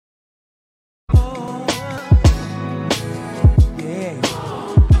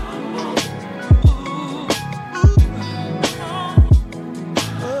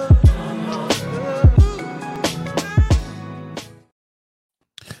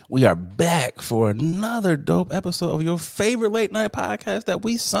We are back for another dope episode of your favorite late night podcast that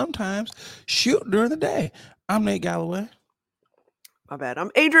we sometimes shoot during the day. I'm Nate Galloway. My bad.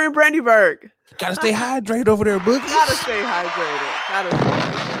 I'm Adrian Brandyberg. Gotta stay hydrated over there, Boogie. Gotta stay hydrated.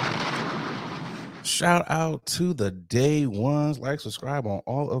 Shout out to the day ones. Like, subscribe on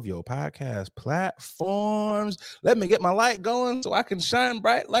all of your podcast platforms. Let me get my light going so I can shine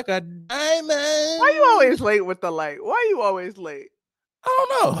bright like a diamond. Why you always late with the light? Why you always late? I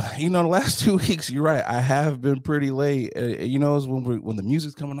don't know. The last 2 weeks, you're right. I have been pretty late. It's when the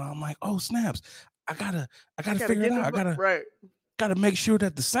music's coming on, I'm like, oh snaps! I gotta figure it out. I gotta make sure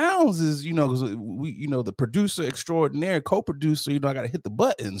that the sounds is, because we, the producer extraordinaire, co-producer, I gotta hit the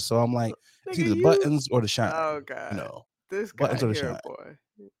buttons. So I'm like, it's either the buttons or the shine. Oh God, this guy buttons or the here, shine. boy.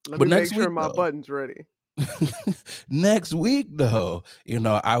 Let me make sure my button's ready. Next week, though,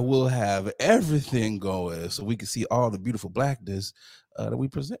 I will have everything going so we can see all the beautiful blackness that we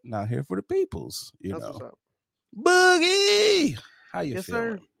presenting out here for the peoples. That's what's up. Boogie, how you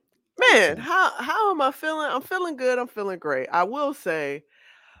feeling? Sir. Man, how am I feeling? I'm feeling good. I'm feeling great. I will say,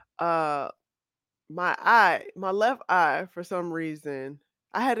 my left eye, for some reason,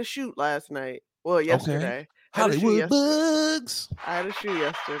 I had a shoot last night. Well, yesterday. Okay. Hollywood bugs. I had a shoot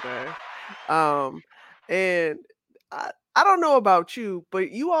yesterday. And I don't know about you, but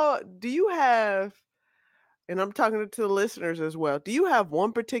do you have, and I'm talking to the listeners as well, do you have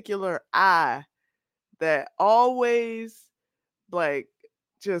one particular eye that always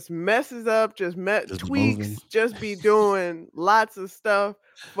just messes up, tweaks, just be doing lots of stuff?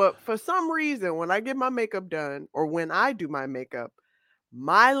 But for some reason, when I get my makeup done or when I do my makeup,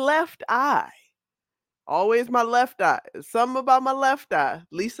 my left eye, always my left eye. Something about my left eye.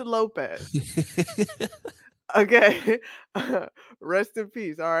 Lisa Lopez. Okay. Rest in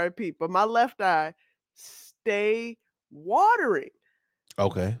peace. R.I.P. But my left eye stay watering.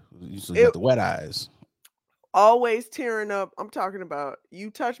 Okay. So you got the wet eyes. Always tearing up. I'm talking about, you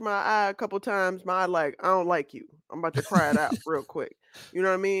touch my eye a couple times, my eye I don't like you. I'm about to cry it out real quick. You know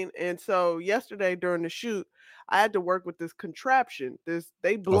what I mean? And so yesterday during the shoot, I had to work with this contraption.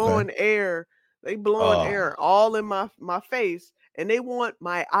 They blowing air all in my face, and they want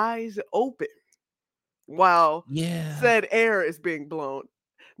my eyes open while said air is being blown.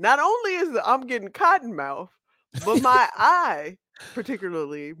 Not only is I'm getting cotton mouth, but my eye,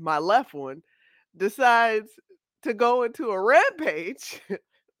 particularly my left one, decides to go into a rampage.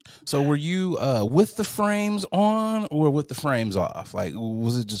 So were you with the frames on or with the frames off? Like,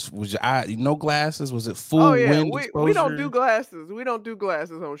 was your eye, no glasses? Was it full wind exposure? We don't do glasses. We don't do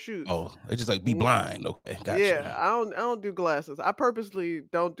glasses on shoots. Oh, it's just be blind. Okay, gotcha. Yeah, I don't do glasses. I purposely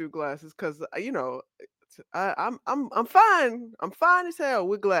don't do glasses because I'm fine. I'm fine as hell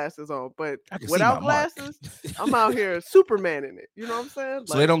with glasses on, but without glasses, I'm out here Superman in it. You know what I'm saying?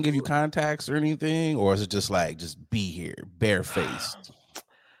 So they don't give you contacts or anything, or is it just be here, barefaced?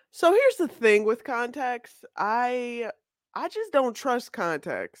 So here's the thing with contacts. I just don't trust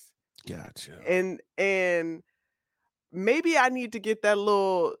contacts. Gotcha. And maybe I need to get the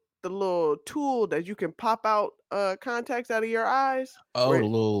little tool that you can pop out contacts out of your eyes. Oh, the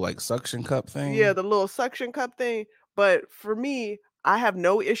little suction cup thing? Yeah, the little suction cup thing. But for me, I have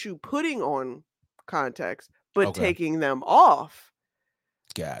no issue putting on contacts, but taking them off.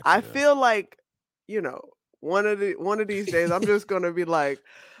 Gotcha. I feel like, one of these days I'm just gonna be like,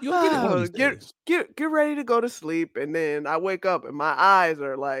 get ready to go to sleep, and then I wake up and my eyes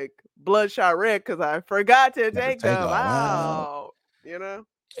are bloodshot red because I forgot to take them out.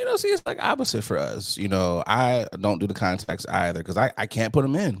 See, it's opposite for us. I don't do the contacts either because I can't put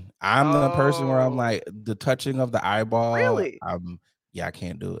them in. I'm the person where I'm the touching of the eyeball. Really? I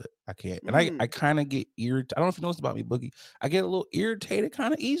can't do it. I can't. And I kind of get irritated. I don't know if you know about me, Boogie. I get a little irritated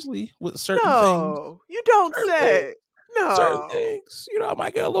kind of easily with certain things. No, you don't say. No. Certain things. I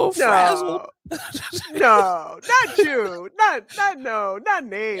might get a little frazzled. No, not you. Not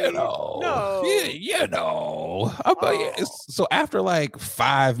Nate. No. Yeah, so after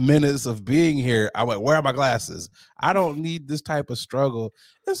 5 minutes of being here, I went, where are my glasses? I don't need this type of struggle.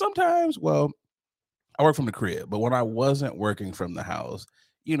 And sometimes, I work from the crib, but when I wasn't working from the house,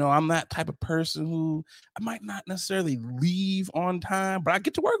 I'm that type of person who I might not necessarily leave on time, but I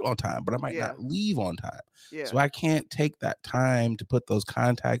get to work on time, but I might not leave on time. Yeah. So I can't take that time to put those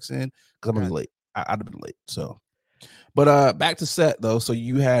contacts in because I'm going to be late. I'd have been late. So, but back to set though. So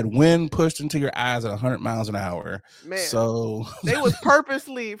you had wind pushed into your eyes at 100 miles an hour. Man, so they was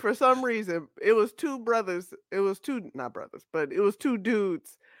purposely, for some reason, it was two brothers. It was not brothers, but it was two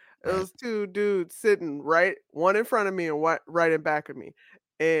dudes. It was two dudes sitting one in front of me and right in back of me.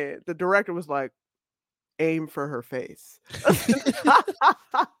 And the director was like, aim for her face.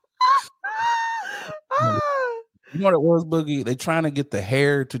 You know what it was, Boogie? They trying to get the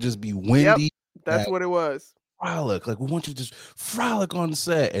hair to just be windy. That's what it was. Frolic. Like, we want you to just frolic on the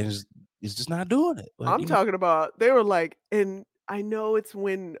set, and it's just not doing it. Like, I'm talking about, they were like, and I know it's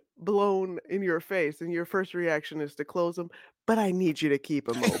wind blown in your face, and your first reaction is to close them, but I need you to keep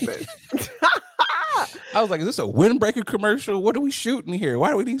them open. I was like, is this a windbreaker commercial? What are we shooting here?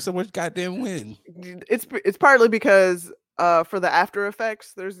 Why do we need so much goddamn wind? It's partly because for the After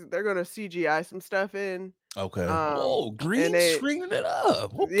Effects, they're gonna CGI some stuff in. Okay. Green screening it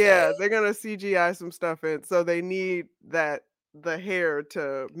up. Okay. Yeah, they're gonna CGI some stuff in, so they need the hair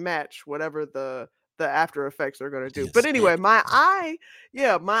to match whatever the After Effects are gonna do. But anyway, my eye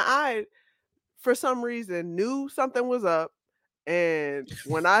for some reason knew something was up, and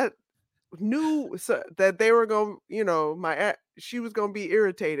when I knew that they were going, she was going to be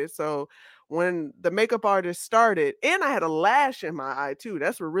irritated. So when the makeup artist started, and I had a lash in my eye too,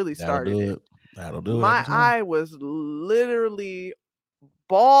 that's what really started it. That'll do it. My eye was literally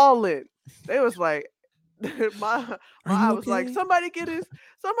bawling. They was like, my eye was like, somebody get her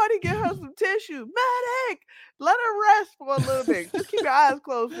some tissue, medic, let her rest for a little bit. Just keep your eyes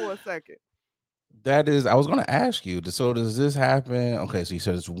closed for a second. I was going to ask you, so does this happen? Okay, so you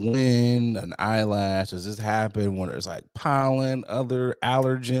said it's wind, an eyelash. Does this happen when there's like pollen, other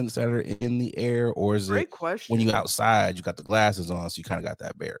allergens that are in the air? Or is Great it question. when you outside, you got the glasses on, so you kind of got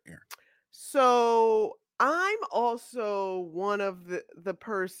that barrier? So I'm also one of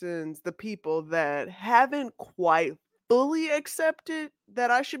the people that haven't quite fully accepted that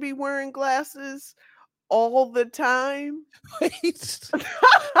I should be wearing glasses all the time.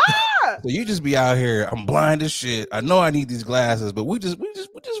 So you just be out here, I'm blind as shit. I know I need these glasses, but we because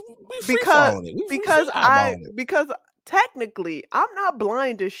technically I'm not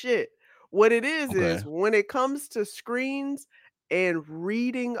blind as shit. What it is when it comes to screens and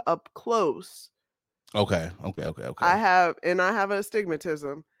reading up close. Okay. I have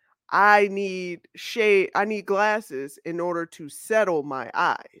astigmatism. I need glasses in order to settle my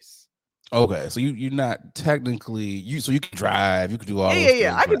eyes. Okay, so you're not technically so you can drive, you can do all those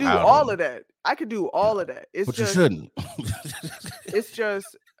things. I could do all of that. I could do all of that. But you shouldn't. It's just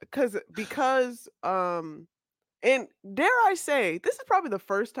because and dare I say, this is probably the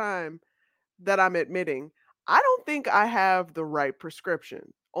first time that I'm admitting I don't think I have the right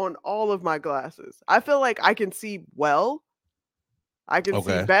prescription on all of my glasses. I feel like I can see well. I can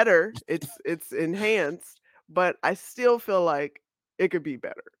see better. It's enhanced, but I still feel like it could be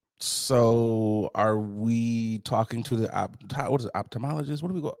better. So are we talking to the ophthalmologist? What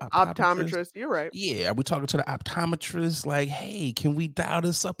do we go? Optometrist. You're right. Yeah. Are we talking to the optometrist? Like, hey, can we dial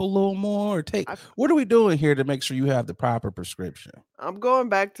this up a little more? Or what are we doing here to make sure you have the proper prescription? I'm going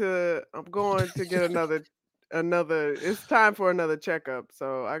to get another. It's time for another checkup,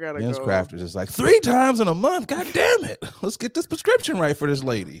 so I gotta go. Crafters is like 3 times in a month. God damn it! Let's get this prescription right for this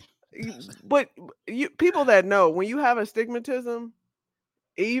lady. But people that know, when you have astigmatism,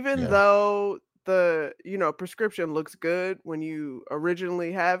 even though the prescription looks good when you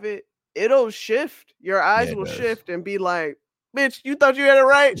originally have it, it'll shift. Your eyes will shift and be like, "Bitch, you thought you had it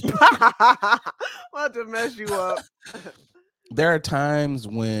right." I'm about to mess you up. There are times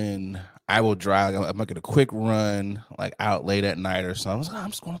when I will drive. I'm making a quick run, like out late at night or something. I'm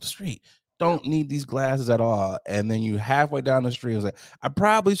just going up the street. Don't need these glasses at all. And then you halfway down the street, I was like, I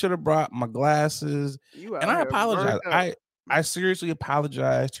probably should have brought my glasses. And I apologize. I seriously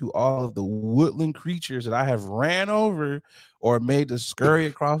apologize to all of the woodland creatures that I have ran over or made to scurry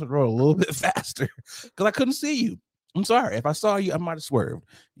across the road a little bit faster because I couldn't see you. I'm sorry. If I saw you, I might have swerved.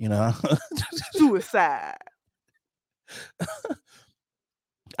 Suicide.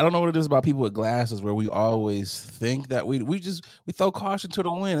 I don't know what it is about people with glasses where we always think that we throw caution to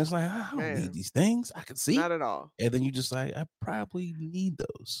the wind. It's like, I don't need these things. I can see. Not at all. And then you just like, I probably need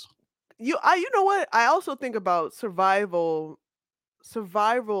those. You know what? I also think about survival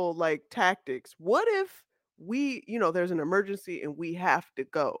like tactics. What if we, there's an emergency and we have to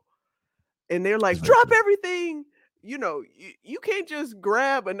go, and they're like, drop everything. You can't just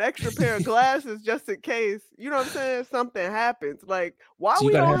grab an extra pair of glasses just in case. You know what I'm saying? Something happens. Like, why so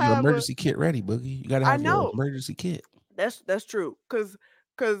we don't have your emergency kit ready, Boogie? You gotta have your emergency kit. That's true. Because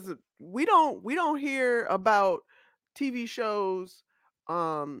we don't hear about TV shows.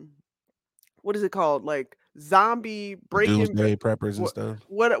 What is it called? Like zombie breaking Doomsday preppers and stuff.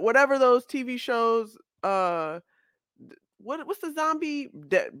 Whatever those TV shows. What's the zombie?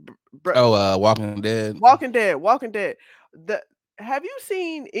 Walking Dead. Walking Dead. Have you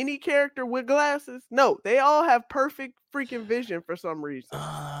seen any character with glasses? No, they all have perfect freaking vision for some reason.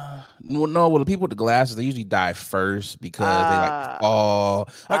 Well, the people with the glasses, they usually die first because they like fall.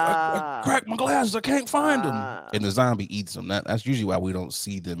 I cracked my glasses. glasses. I can't find them. Ah. And the zombie eats them. That's usually why we don't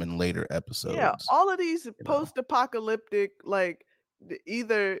see them in later Yeah, episodes. all of these You know. post-apocalyptic, like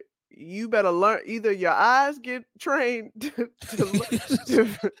either you better learn, either your eyes get trained to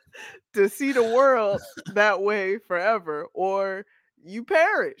to see the world that way forever, or you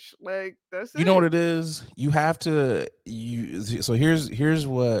perish. Like that's You know what it. it is? You have to so here's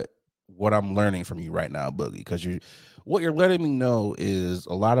what I'm learning from you right now, Boogie, because what you're letting me know is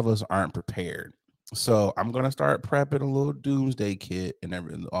a lot of us aren't prepared. So I'm gonna start prepping a little doomsday kit and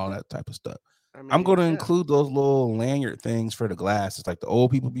everything, all that type of stuff. I I'm mean, gonna yeah. include those little lanyard things for the glasses, like the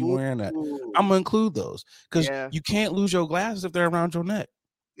old people be wearing that. I'm Ooh, gonna include those because yeah. you can't lose your glasses if they're around your neck.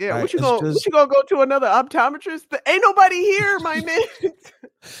 Yeah, Right? what you It's gonna what just you gonna go to another optometrist? Ain't nobody here, my man.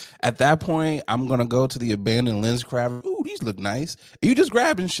 at that point, I'm gonna go to the abandoned lens craft. Ooh, these look nice. And you just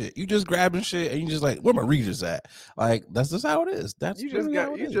grabbing shit. You just grabbing shit, and you just like, where my readers at? Like that's just how it is. That's literally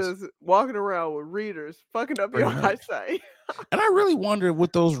how it You is. just walking around with readers, fucking up your Pretty much. eyesight. And I really wonder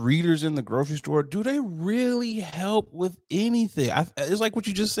with those readers in the grocery store, do they really help with anything? It's like what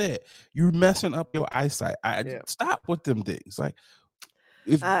you just said. You're messing up your eyesight. Yeah. Stop with them things. Like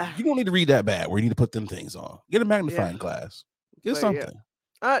if Ah, you don't need to read that bad, where you need to put them things on. Get a yeah, magnifying glass. Get but yeah. something.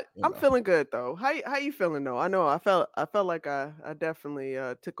 You I'm know. feeling good though. How you feeling though? I know I felt like I definitely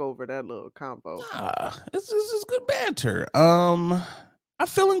took over that little combo. It's good banter. I'm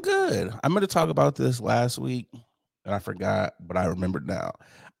feeling good. I meant to talk about this last week and I forgot, but I remembered now.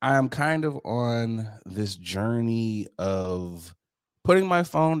 I am kind of on this journey of putting my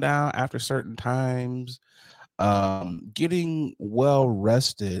phone down after certain times, getting well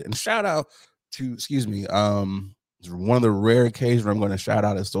rested. And shout out to, excuse me, it's one of the rare occasions where I'm going to shout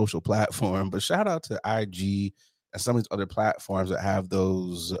out a social platform, but shout out to IG and some of these other platforms that have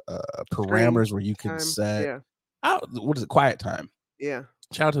those Screen parameters where you can time. set Yeah. out, what is it, quiet time. Yeah.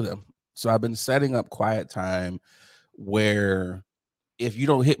 Shout out to them. So I've been setting up quiet time where if you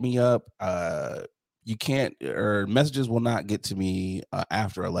don't hit me up, you can't, or messages will not get to me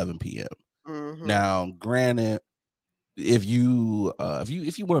after 11 p.m. Mhm. Now, granted, if you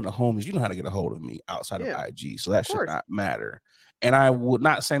one of the homies, you know how to get a hold of me outside of Yeah. IG, so Of that should course. not matter. And I would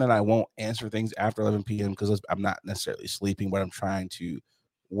not say that I won't answer things after 11 p.m. because I'm not necessarily sleeping, but I'm trying to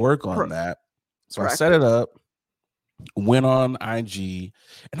work on Pro- that. So I set it practice. up, went on IG,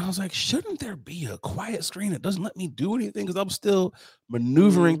 and I was like, shouldn't there be a quiet screen that doesn't let me do anything? Because I'm still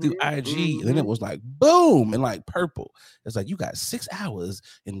maneuvering through Mhm. IG. And then it Mhm. was like, boom, and like purple. It's like, you got 6 hours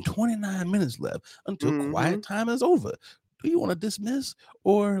and 29 minutes left until quiet Mhm. time is over. Do you want to dismiss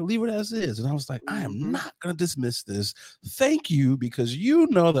or leave it as is? And I was like, I am Mhm. not going to dismiss this. Thank you, because you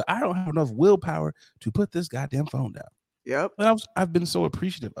know that I don't have enough willpower to put this goddamn phone down. Yep. But I've been so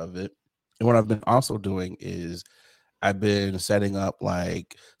appreciative of it. And what I've been also doing is I've been setting up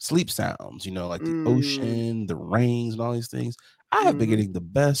like sleep sounds, like the Mm. ocean, the rains, and all these things. I have been Mhm. getting the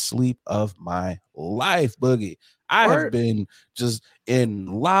best sleep of my life, Boogie. I have Or been just in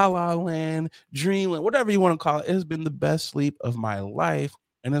la la land, dreamland, whatever you want to call it. It has been the best sleep of my life.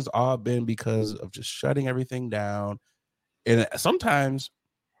 And it's all been because of just shutting everything down. And sometimes,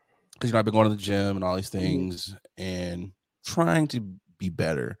 because I've been going to the gym and all these Mhm. things and trying to be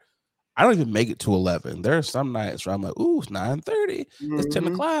better. I don't even make it to 11. There are some nights where I'm like, ooh, it's 9:30, it's 10 Mhm.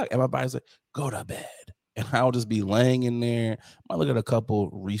 o'clock. And my body's like, go to bed. And I'll just be laying in there. I look at a couple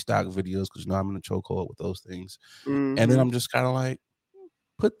restock videos because I'm in a chokehold with those things. And then Mhm. I'm just kind of like,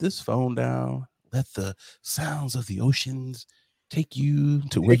 put this phone down, let the sounds of the oceans take you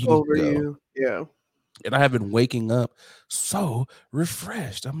to where Take you need to over go. you. Yeah. And I have been waking up so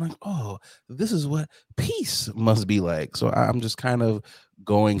refreshed. I'm like, oh, this is what peace must be like. So I'm just kind of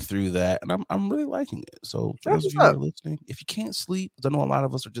going through that, and I'm really liking it. So for That's those of what's you who up. are listening, if you can't sleep, 'cause I know a lot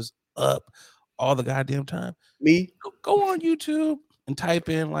of us are just up all the goddamn time, Me. go on YouTube and type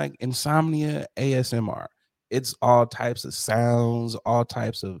in like insomnia ASMR. It's all types of sounds, all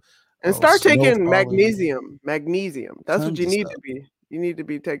types of And start slow taking falling, magnesium. Magnesium. That's what tons you of need to stuff. be. You need to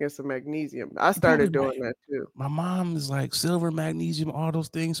be taking some magnesium. I You're probably started doing right. that too. My mom is like silver, magnesium, all those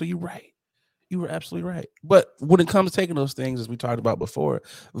things. So you're right. You were absolutely right. But when it comes to taking those things, as we talked about before,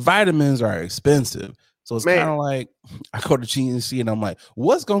 vitamins are expensive. So it's kind Man. of like I go to GNC and I'm like,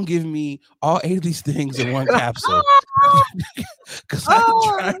 what's going to give me all 8 of these things in one capsule? Because I ain't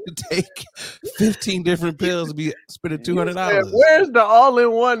trying Oh, to take 15 different pills and be spending you said, $200. "Where's the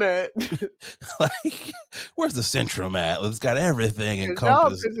all-in-one at?" Like, where's the Centrum at? It's got everything 'Cause y'all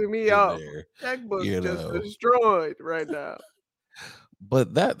encompassed pissing me in off. there, Checkbook's you just know. destroyed right now.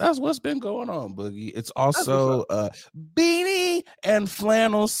 But that's what's been going on, Boogie. It's That's what's also up. beanie and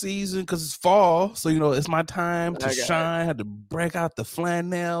flannel season because it's fall. So it's my time to I got it. shine. Had to break out the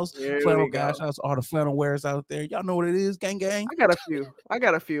flannels, Here flannel we guys. go. Shout out to all the flannel wearers out there. Y'all know what it is, gang gang. I got a few. I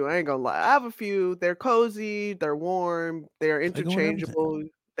got a few. I ain't gonna lie. I have a few. They're cozy. They're warm. They're They go with everything. interchangeable.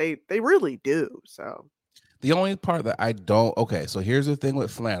 They really do. So The only part that I don't okay, so here's the thing with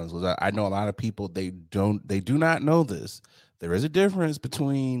flannels was I know a lot of people they do not know this. There is a difference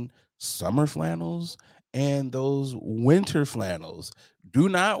between summer flannels and those winter flannels. Do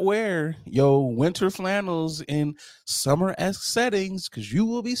not wear your winter flannels in summer-esque settings because you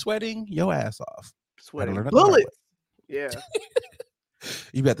will be sweating your ass off. Had to sweating learn that the hard way. bullets. Yeah.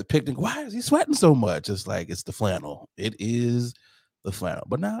 You be at the picnic. Why is he sweating so much? It's like it's the flannel. It is the flannel.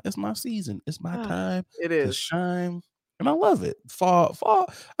 But now it's my season. It's my time It to is. shine, and I love it. Fall.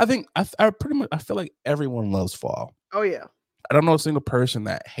 I think I pretty much I feel like everyone loves fall. Oh yeah. I don't know a single person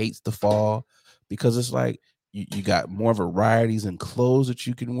that hates the fall because it's like you got more varieties and clothes that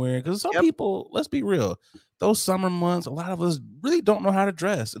you can wear. Because some Yep. people, let's be real, those summer months, a lot of us really don't know how to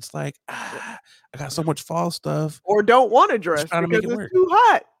dress. It's like I got so much fall stuff. Or don't want to dress trying to because make it it's work. too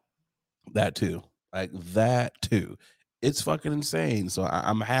hot. That too. Like that too. It's fucking insane. So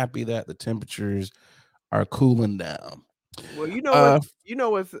I'm happy that the temperatures are cooling down. Well, My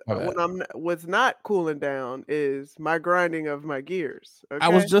bad. what's not cooling down is my grinding of my gears. I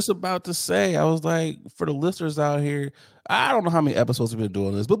was Okay. just about to say, I was like, for the listeners out here, I don't know how many episodes we've been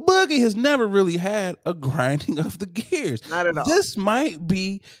doing this, but Boogie has never really had a grinding of the gears. Not at all. This might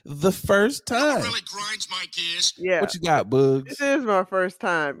be the first time. Really grinds my gears. Yeah. What you got, Bugs? This is my first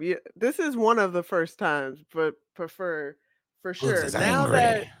time. Yeah, this is one of the first times, but for Bugs sure. is Now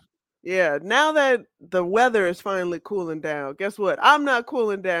angry. that the weather is finally cooling down, guess what? I'm not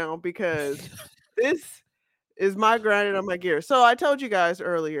cooling down because this is my grinding on my gear. So I told you guys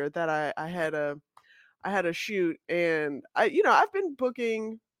earlier that I had a shoot, and I've been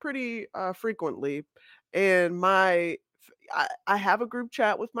booking pretty frequently, and I have a group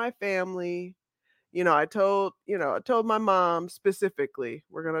chat with my family. I told my mom specifically.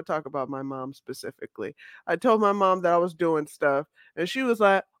 We're gonna talk about my mom specifically. I told my mom that I was doing stuff, and she was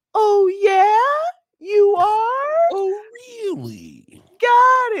like, "Oh yeah, you are? Oh, really?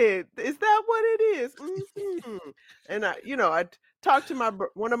 Got it. Is that what it is?" Mhm. And I talked to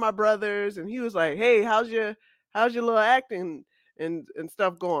one of my brothers, and he was like, "Hey, how's your little acting and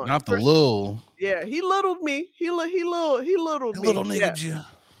stuff going?" Not the little. Yeah, he littled me. He littled me. Little Yeah. nigga you.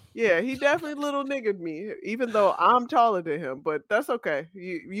 Yeah, he definitely little niggered me, even though I'm taller than him, but that's okay.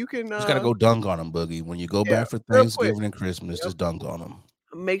 You can Just gotta go dunk on him, Boogie. When you go yeah, back for real quick. Thanksgiving and Christmas, Yep. just dunk on him.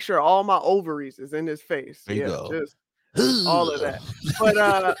 Make sure all my ovaries is in his face. There you Yeah, go. just all of that.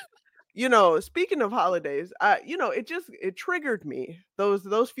 But speaking of holidays, it triggered me.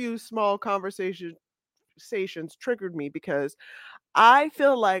 Those few small conversations triggered me because I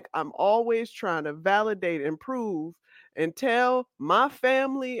feel like I'm always trying to validate and prove and tell my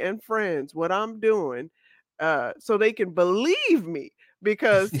family and friends what I'm doing, so they can believe me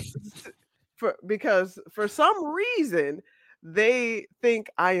because for some reason they think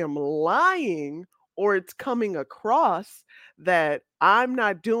I am lying, or it's coming across that I'm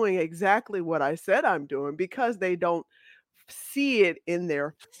not doing exactly what I said I'm doing because they don't see it in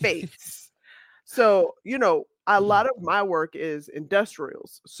their face. So, a lot of my work is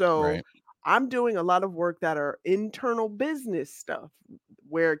industrials. So Right. I'm doing a lot of work that are internal business stuff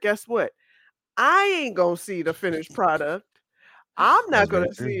where guess what? I ain't gonna see the finished product. That's very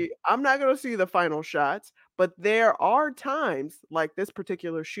true. I'm not gonna see the final shots, but there are times like this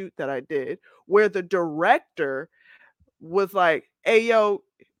particular shoot that I did where the director was like, "Hey, yo,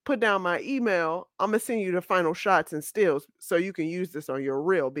 put down my email. I'm gonna send you the final shots and stills so you can use this on your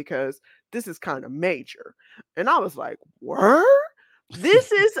reel because this is kind of major." And I was like, "Word?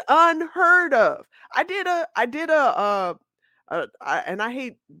 This is unheard of." And I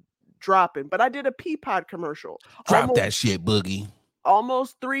hate dropping, but I did a Peapod commercial Drop that shit, Boogie.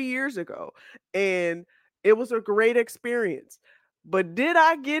 almost 3 years ago, and it was a great experience. But did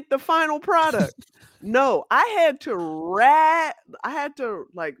I get the final product? No, I had to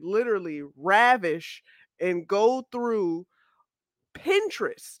like literally ravish and go through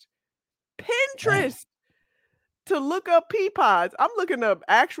Pinterest. Dang. Pinterest to look up pea pods. I'm looking up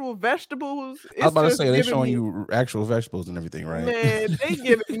actual vegetables. I was about to just say they're giving showing me you actual vegetables and everything, right? Man, they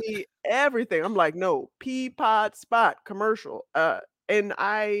giving me everything. I'm like, no, pea pod spot commercial. And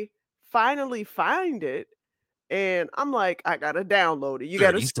I finally find it, and I'm like, I gotta download it. You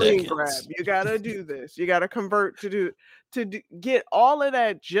gotta 30 screen grab. seconds. You gotta do this. You gotta convert get all of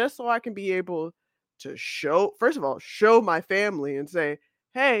that just so I can be able to show, first of all, show my family and say,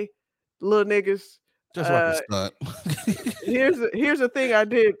 hey, little niggas, Just so I can stunt. here's a thing I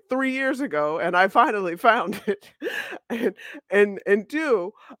did 3 years ago, and I finally found it. And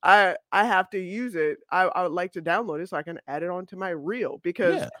two, I have to use it. I would like to download it so I can add it onto my reel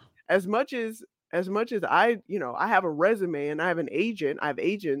because Yeah, as much as I, I have a resume and I have an agent, I have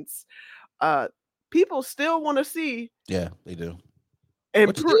agents, uh, people still want to see yeah, they do. and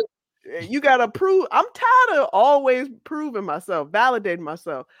What you did? you gotta prove. I'm tired of always proving myself, validating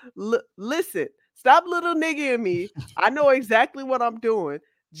myself. Listen, stop little nigga in me. I know exactly what I'm doing.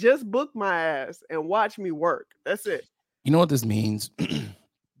 Just book my ass and watch me work. That's it. You know what this means?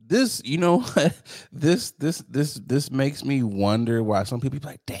 This, you know, this makes me wonder why some people be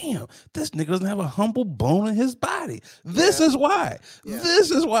like, damn, this nigga doesn't have a humble bone in his body. This Yeah, is why. yeah,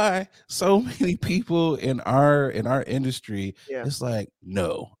 This is why so many people in our industry, yeah, it's like,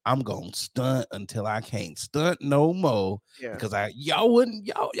 no, I'm gonna stunt until I can't stunt no more yeah, because y'all was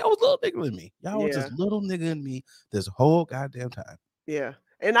little nigga in me. Y'all was yeah, just little nigga in me this whole goddamn time. yeah.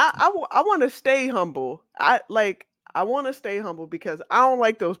 And I want to stay humble. I want to stay humble because I don't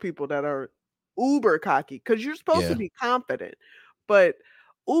like those people that are uber cocky. Because you're supposed to Yeah, be confident, but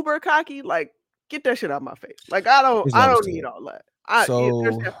uber cocky, like get that shit out of my face. Like here's what I I'm don't need saying. all that. There's So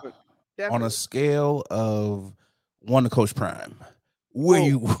on a definitely. scale of 1 to Coach Prime, Whoa,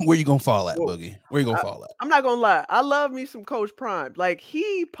 where you gonna fall at, whoa. Boogie? Where you gonna I, fall at? I'm not gonna lie. I love me some Coach Prime. Like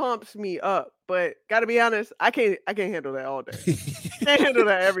he pumps me up, but gotta be honest, I can't handle that all day. Can't handle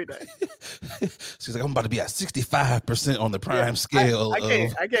that every day. She's like, I'm about to be at 65% on the Yeah, Prime scale of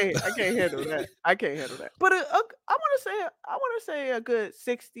I can't handle that. I can't handle that. But I want to say a good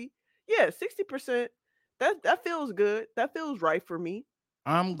 60. Yeah, 60%. That feels good. That feels right for me.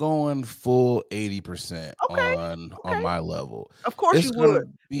 I'm going full 80% Okay, on okay. my level. Of course It's you gonna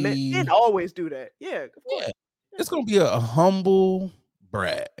would. Men be always do that. Yeah, of course. yeah, Yeah. it's gonna be a humble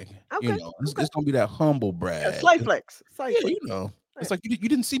brag. You Okay, know, okay. it's gonna be that humble Yeah, brag. slight flex. Slight Yeah, flex. you know, Yeah. it's like you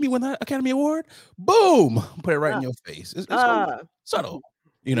didn't see me win that Academy Award. Boom, put it right in Ah, your face. It's gonna be ah. subtle,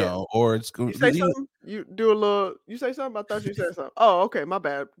 you Yeah. know, or it's going You say to something? You do a little you say something? I thought you said something. Oh, okay, my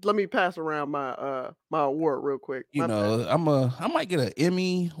bad. Let me pass around my award real quick. you My bad. know, I might get an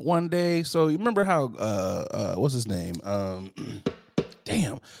Emmy one day. So you remember how what's his name?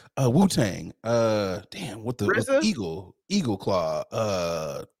 Damn, Wu Tang. Damn, with the RZA? eagle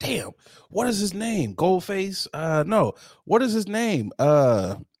claw. Damn, what is his name? Goldface? No, what is his name?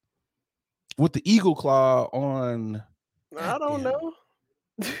 With the eagle claw on. I God don't damn. know.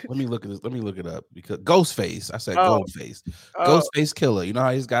 Let me look at this. Let me look it up because Ghostface. I said Oh, Goldface. oh, Ghostface Killer. You know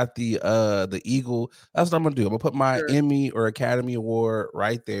how he's got the eagle. That's what I'm gonna do. I'm gonna put my sure. Emmy or Academy Award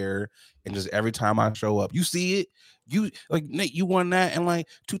right there, and just every time I show up, you see it. You like Nate. You won that in like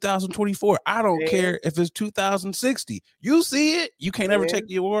 2024. I don't Man, care if it's 2060. You see it. You can't ever take man.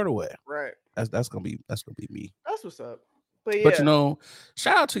 the award away. Right. That's gonna be me. That's what's up. But But yeah, you know,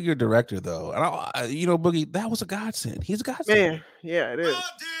 shout out to your director though, and you know, Boogie, that was a godsend. He's a godsend. man, yeah, it is.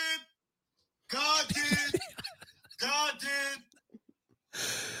 God did. God did. God did.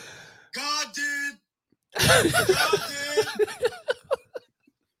 God did.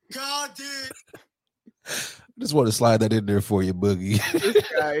 God did. Just want to slide that in there for you, Boogie. This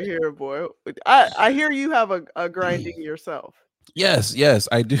guy here, boy. I hear you have a grinding yourself. Yes,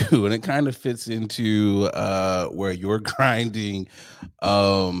 I do. And it kind of fits into where your grinding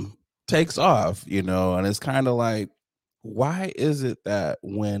takes off, you know, and it's kind of like, why is it that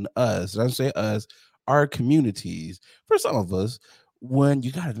when us, and I say us, our communities, for some of us, when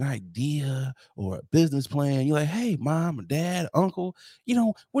you got an idea or a business plan, you're like, hey, mom, dad, uncle, you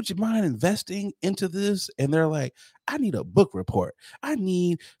know, would you mind investing into this? And they're like, I need a book report. I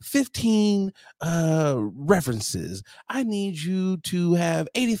need 15 references. I need you to have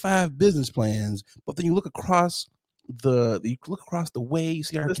 85 business plans. But then you look across the way, you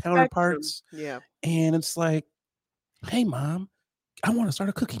see our The spectrum. counterparts, Yeah. and it's like, hey, mom, I want to start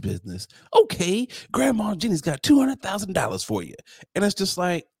a cookie business. Okay, Grandma Jenny's got $200,000 for you. And it's just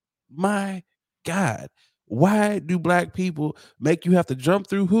like, my God, why do black people make you have to jump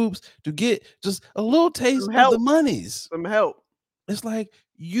through hoops to get just a little taste Some of the help. monies? Some help. It's like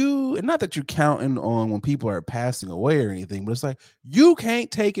and not that you're counting on when people are passing away or anything, but it's like you can't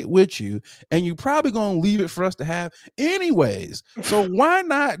take it with you, and you probably gonna leave it for us to have anyways. So why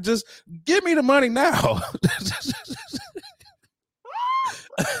not just give me the money now?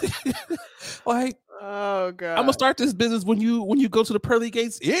 Like Oh God. I'm gonna start this business when you go to the pearly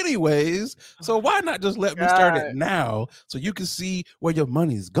gates anyways. So why not just let me start it God. now so you can see where your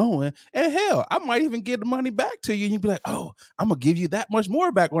money's going? And hell, I might even give the money back to you and you'd be like, oh, I'm gonna give you that much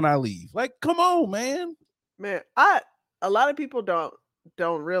more back when I leave. Like, come on, man. Man, a lot of people don't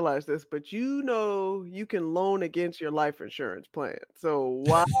realize this, but you can loan against your life insurance plan. So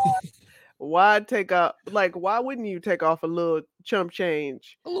why take out, like, why wouldn't you take off a little chump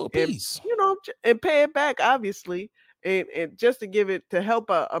change A little and piece. and pay it back, obviously, and just to give it to help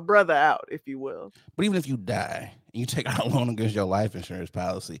a brother out, if you will. But even if you die and you take out a loan against your life insurance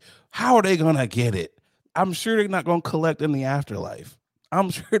policy, how are they gonna get it? I'm sure they're not gonna collect in the afterlife. I'm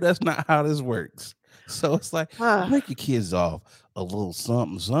sure that's not how this works. So it's like, break your kids off a little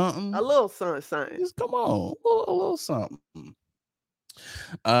something, something. A little something. Just come on, a little something.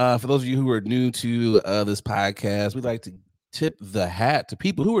 For those of you who are new to this podcast, we'd like to tip the hat to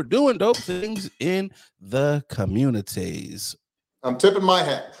people who are doing dope things in the communities. I'm tipping my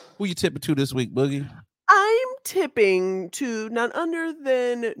hat. Who you tipping to this week, Boogie? I'm tipping to none other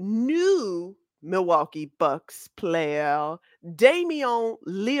than new Milwaukee Bucks player Damian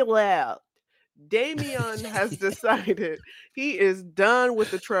Lillard. Damian has decided he is done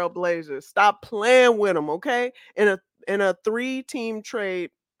with the Trailblazers. Stop playing with them, okay? In a 3-team trade,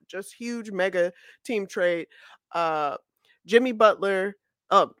 just huge mega team trade. Jimmy Butler.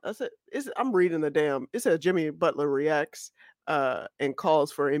 I'm reading the damn. It says Jimmy Butler reacts and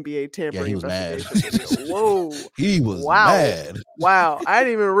calls for NBA tampering. Yeah, he was mad. Whoa, He was mad. Wow, I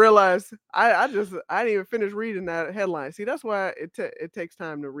didn't even realize. I didn't even finish reading that headline. See, that's why it takes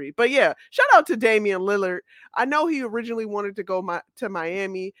time to read. But yeah, shout out to Damian Lillard. I know he originally wanted to go to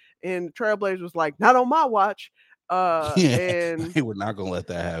Miami, and Trailblazers was like, not on my watch. And they were not gonna let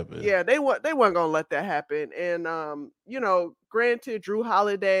that happen. Yeah, they weren't gonna let that happen. And granted, Drew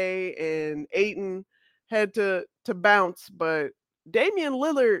Holiday and Ayton had to bounce, but Damian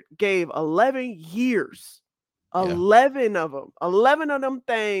Lillard gave 11 years, 11 of them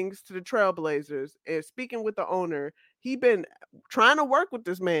things to the Trailblazers. And speaking with the owner, he been trying to work with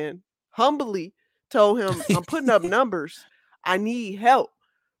this man. Humbly told him, I'm putting up numbers. I need help.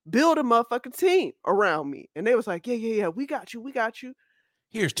 Build a motherfucking team around me. And they was like, yeah, we got you.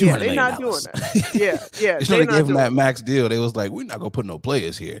 Here's $200 million. They're not doing that. Yeah. They gave him that max deal. They was like, we're not gonna put no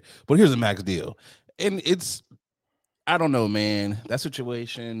players here, but here's a max deal. And I don't know, man. That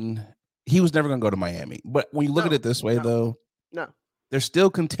situation, he was never gonna go to Miami. But when you look at it this way, though, they're still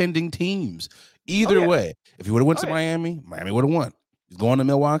contending teams. Either way, if he would have went to Miami would have won. He's going to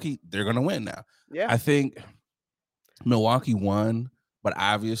Milwaukee, they're gonna win now. Yeah, I think Milwaukee won. But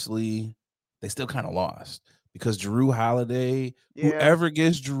obviously, they still kind of lost because Drew Holiday, whoever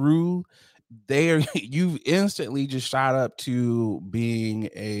gets Drew, you've instantly just shot up to being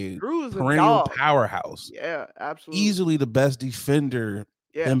a perennial powerhouse. Yeah, absolutely. Easily the best defender.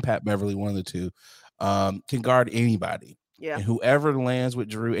 Him, Pat Beverly, one of the two, can guard anybody. Yeah. And whoever lands with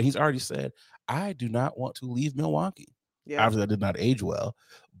Drew, and he's already said, I do not want to leave Milwaukee. Yeah. Obviously, that did not age well.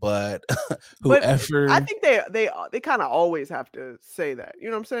 But whoever, I think they kind of always have to say that. You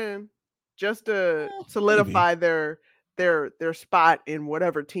know what I'm saying? Just to solidify their spot in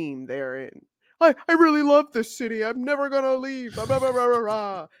whatever team they're in. I really love this city. I'm never gonna leave. Blah, blah, blah, blah,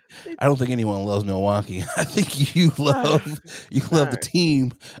 blah. I don't think anyone loves Milwaukee. I think you love the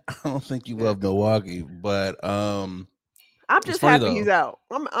team. I don't think you love Milwaukee. But I'm just happy he's out.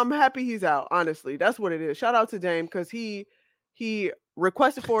 I'm happy he's out. Honestly, that's what it is. Shout out to Dame because he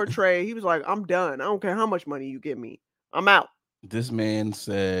requested for a trade. He was like, I'm done. I don't care how much money you give me. I'm out. This man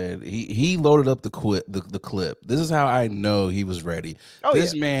said he loaded up the clip. This is how I know he was ready.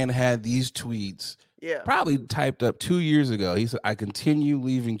 This man had these tweets probably typed up 2 years ago. He said, I continue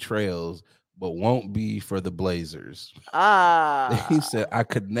leaving trails, but won't be for the Blazers. He said, I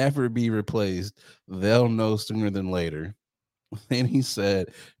could never be replaced. They'll know sooner than later. And he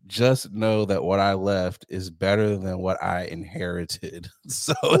said, just know that what I left is better than what I inherited.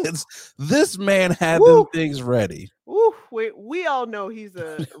 So this man had them things ready. We all know he's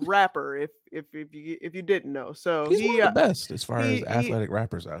a rapper if you didn't know. So he's one of the best as far as athletic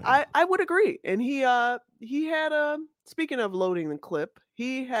rappers out here. I would agree. And he had speaking of loading the clip,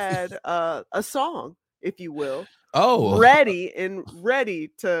 he had a song, if you will, ready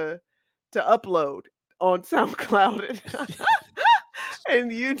to upload on SoundCloud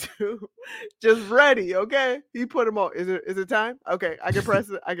and YouTube, just ready. Okay, he put them on. Is it time? Okay, I can press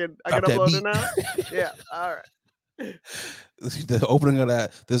it. I can upload it now. Yeah, all right. The opening of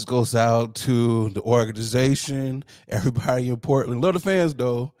that. This goes out to the organization, everybody in Portland. Love the fans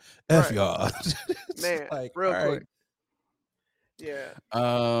though. F y'all. Man, real quick. Yeah.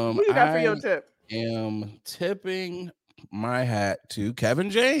 What you got for your tip? am tipping my hat to Kevin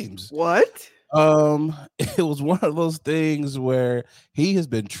James. What? It was one of those things where he has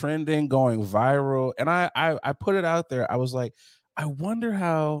been trending, going viral, and I put it out there. I was like, I wonder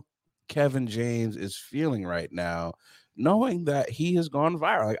how Kevin James is feeling right now, knowing that he has gone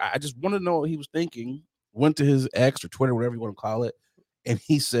viral. Like, I just want to know what he was thinking. Went to his X or Twitter, whatever you want to call it, and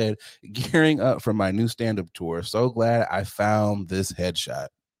he said, "Gearing up for my new stand-up tour. So glad I found this headshot."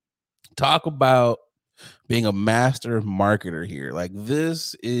 Talk about being a master marketer here. Like,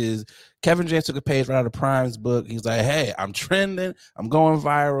 this is Kevin James took a page right out of Prime's book. He's like, hey, I'm trending, I'm going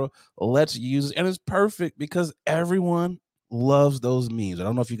viral. Let's use it. And it's perfect because everyone loves those memes. I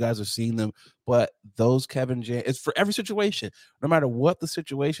don't know if you guys have seen them, but those Kevin James, it's for every situation. No matter what the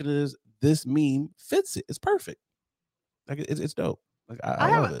situation is, this meme fits it. It's perfect. Like, it's dope. Like,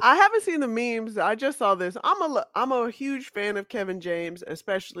 I love it. I haven't seen the memes. I just saw this. I'm a huge fan of Kevin James,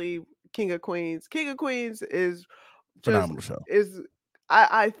 especially King of Queens. King of Queens is just Phenomenal show.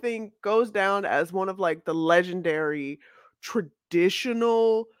 I think goes down as one of like the legendary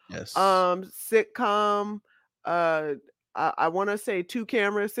traditional Yes. sitcom. I want to say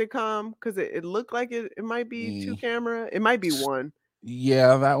 2-camera sitcom because it looked like it might be 2-camera. It might be one.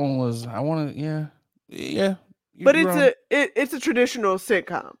 Yeah, that one was. I want to. Yeah. But it's a traditional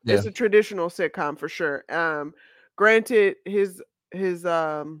sitcom. Yeah. It's a traditional sitcom for sure. Granted, his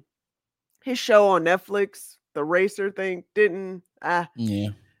show on Netflix, the racer thing, didn't. Yeah.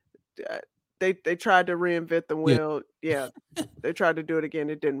 They tried to reinvent the wheel. Yeah, they tried to do it again.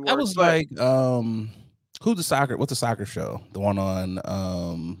 It didn't work. That was like who's the soccer? What's the soccer show? The one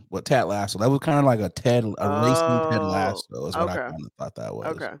on what Ted Lasso? That was kind of like a racing Ted Lasso. Is what I kind of thought that was.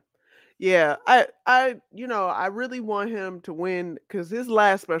 Okay. Yeah, I really want him to win because his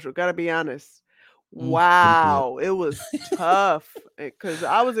last special, gotta be honest, wow, it was tough because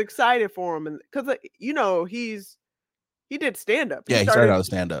I was excited for him and because he did stand up. Yeah, he started out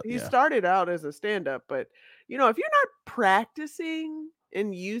stand up. He started out as a stand up, but if you're not practicing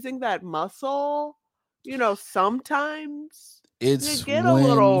and using that muscle, sometimes you get a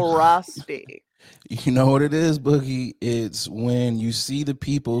little rusty. You know what it is, Boogie? It's when you see the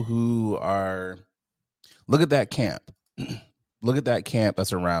people who are look at that camp. Look at that camp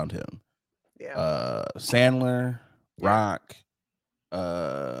that's around him. Yeah. Sandler, Rock,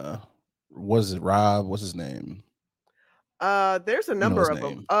 what is it? Rob, what's his name? There's a number of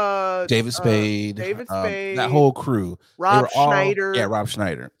them. David Spade, that whole crew. Rob Schneider. Rob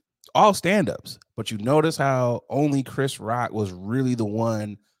Schneider. All stand-ups. But you notice how only Chris Rock was really the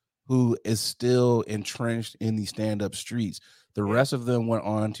one who is still entrenched in the stand-up streets. The rest of them went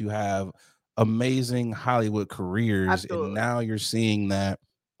on to have amazing Hollywood careers. Absolutely. And now you're seeing that,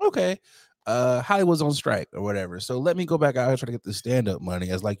 okay, Hollywood's on strike or whatever. So let me go back out and try to get the stand-up money.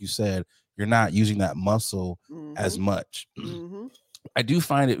 As like you said, you're not using that muscle as much. I do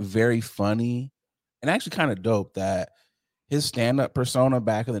find it very funny and actually kind of dope that his stand-up persona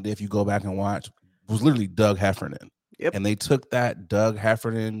back in the day, if you go back and watch, was literally Doug Heffernan. Yep. And they took that Doug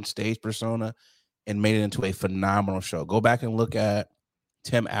Heffernan stage persona and made it into a phenomenal show. Go back and look at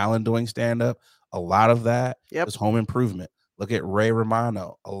Tim Allen doing stand-up. A lot of that is Home Improvement. Look at Ray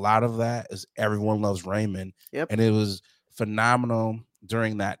Romano. A lot of that is Everyone Loves Raymond. Yep. And it was phenomenal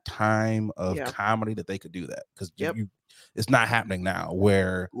during that time of comedy that they could do that. Because it's not happening now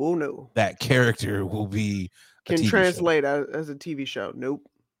where that character will be can translate as a TV show. Nope.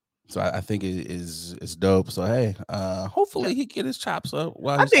 So I think it is dope. So hey, hopefully he get his chops up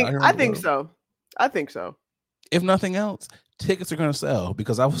while I think so. If nothing else, tickets are gonna sell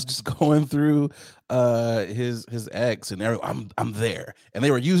because I was just going through his ex and I'm there, and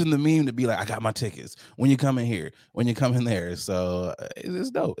they were using the meme to be like, I got my tickets when you come in here, when you come in there. So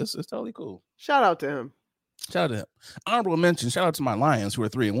it's dope. It's totally cool. Shout out to him. Honorable mention. Shout out to my Lions who are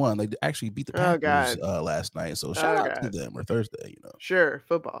 3-1. They actually beat the Packers last night. So shout out to them or Thursday. Sure,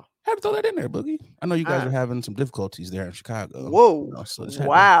 football. Had to throw that in there, Boogie. I know you guys are having some difficulties there in Chicago. Whoa!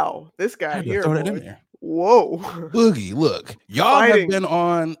 Wow, this guy here. Throw that in there. Whoa, Boogie! Look, y'all have been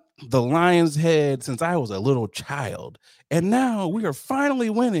on the Lions' head since I was a little child, and now we are finally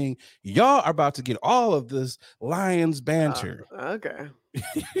winning. Y'all are about to get all of this Lions banter. Okay.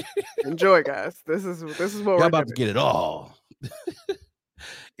 Enjoy, guys. This is what we're about to get it all.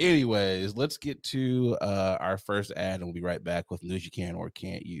 Anyways, let's get to our first ad, and we'll be right back with news you can or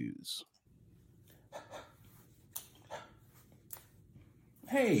can't use.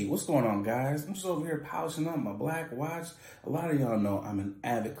 Hey, what's going on, guys? I'm just over here polishing up my black watch. A lot of y'all know I'm an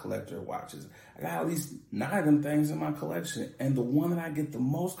avid collector of watches. I got at least 9 of them things in my collection, and the one that I get the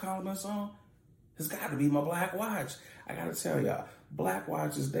most compliments on has got to be my black watch. I got to tell y'all, Black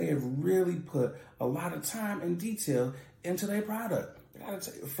watches, they have really put a lot of time and detail into their product. I gotta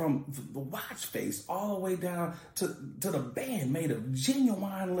tell you, from the watch face all the way down to the band made of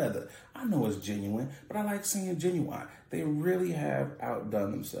genuine leather. I know it's genuine, but I like seeing genuine. They really have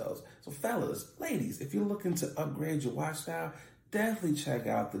outdone themselves. So fellas, ladies, if you're looking to upgrade your watch style, definitely check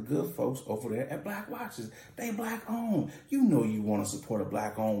out the good folks over there at Black Watches. They Black owned. You know you want to support a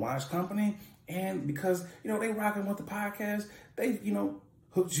Black owned watch company. And because, they rocking with the podcast, they,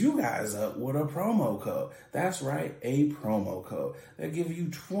 hooked you guys up with a promo code. That's right, a promo code. They'll give you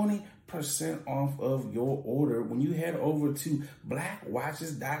 20% off of your order when you head over to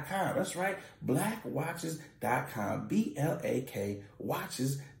blackwatches.com. That's right, blackwatches.com, BLAK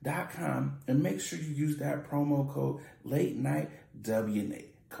watches.com, and make sure you use that promo code Late Night WNA.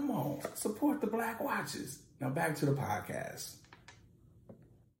 Come on, support the Black Watches. Now back to the podcast.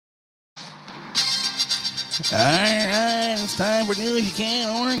 All right, it's time for news you can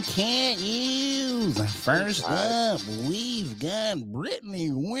or can't use. First up, we've got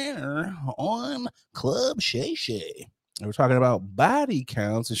Brittany Winner on Club Shay Shay. We're talking about body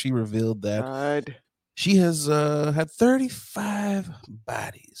counts, and she revealed that she has had 35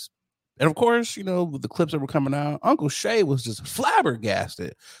 bodies. And of course, with the clips that were coming out, Uncle Shay was just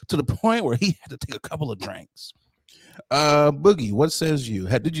flabbergasted to the point where he had to take a couple of drinks. Boogie, what says you?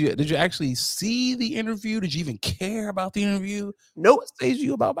 Did you actually see the interview? Did you even care about the interview? Nope. What says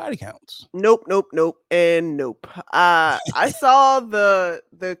you about body counts? Nope, and nope. I saw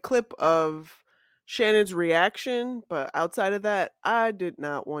the clip of Shannon's reaction, but outside of that, I did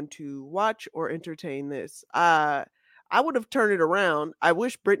not want to watch or entertain this. I would have turned it around. I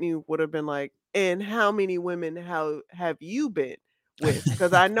wish Brittany would have been like, and how many women have you been with?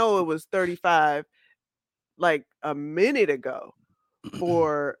 Because I know it was 35 like a minute ago.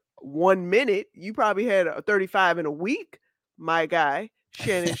 For 1 minute, you probably had a 35 in a week, my guy,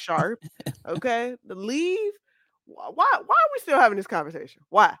 Shannon Sharpe. Okay, the leave. Why are we still having this conversation?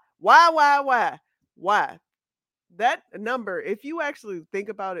 Why? That number, if you actually think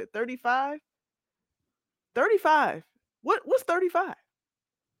about it, 35. What's 35?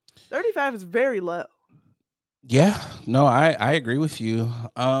 35 is very low. Yeah, no, I agree with you.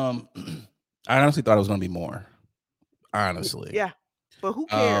 I honestly thought it was going to be more. Honestly. Yeah. But who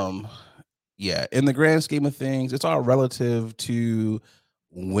cares? Yeah, in the grand scheme of things, it's all relative to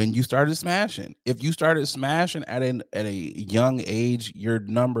when you started smashing. If you started smashing at a young age, your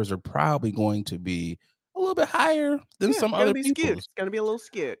numbers are probably going to be a little bit higher than some other people. It's going to be a little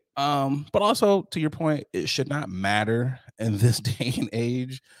skewed. But also to your point, it should not matter in this day and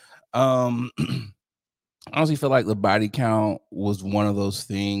age. I honestly feel like the body count was one of those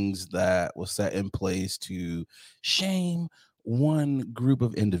things that was set in place to shame one group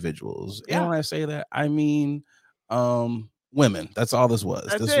of individuals. Yeah. And when I say that, I mean women. That's all this was.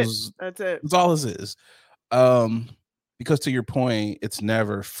 That's it. That's all this is. Because to your point, it's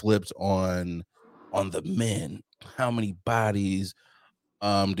never flipped on the men. How many bodies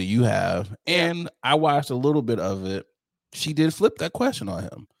do you have? And I watched a little bit of it. She did flip that question on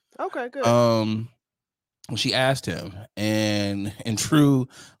him. Okay, good. She asked him, and in true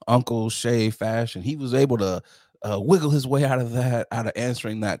Uncle Shay fashion, he was able to wiggle his way out of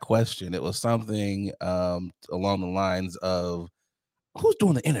answering that question. It was something along the lines of, who's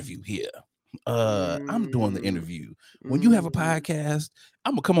doing the interview here? I'm doing the interview. When you have a podcast,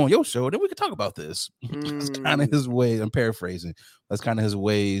 I'm gonna come on your show, then we can talk about this. That's kind of his way. I'm paraphrasing. That's kind of his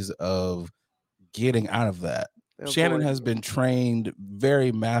ways of getting out of that. Shannon has been trained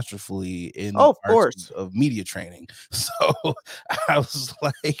very masterfully in the arts of media training. So I was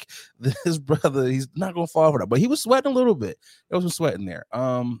like, this brother, he's not going to fall for that. But he was sweating a little bit. There was some sweating there.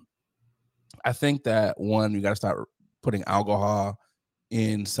 I think that, one, you got to start putting alcohol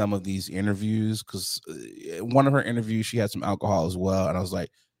in some of these interviews, because one of her interviews, she had some alcohol as well. And I was like,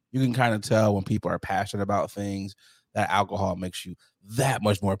 you can kind of tell when people are passionate about things, that alcohol makes you that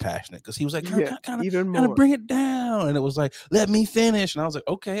much more passionate. Because he was like, kind of bring it down. And it was like, let me finish. And I was like,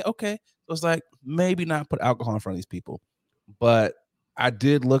 okay. It was like, maybe not put alcohol in front of these people. But I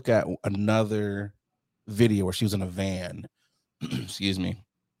did look at another video where she was in a van. Excuse me.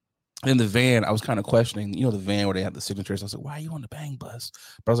 In the van, I was kind of questioning, the van where they had the signatures. I was like, why are you on the bang bus?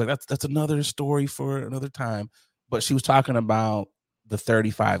 But I was like, that's another story for another time. But she was talking about the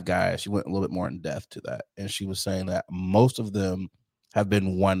 35 guys. She went a little bit more in depth to that. And she was saying that most of them have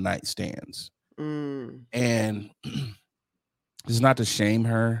been one night stands. And it's not to shame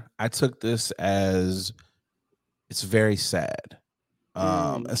her. I took this as, it's very sad.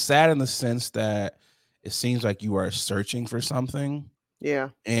 Sad in the sense that it seems like you are searching for something. Yeah.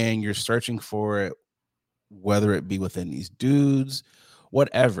 And you're searching for it whether it be within these dudes,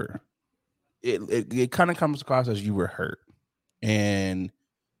 whatever. It kind of comes across as you were hurt. And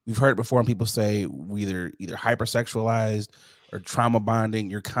we've heard it before, and people say we either hypersexualized or trauma bonding.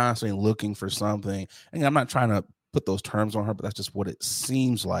 You're constantly looking for something. And I'm not trying to put those terms on her, but that's just what it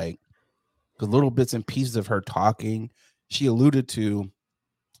seems like. The little bits and pieces of her talking, she alluded to,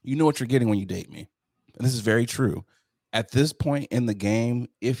 you know what you're getting when you date me. And this is very true. At this point in the game,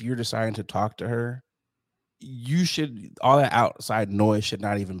 if you're deciding to talk to her, you should, all that outside noise should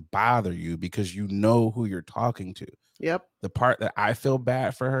not even bother you because you know who you're talking to. Yep. The part that I feel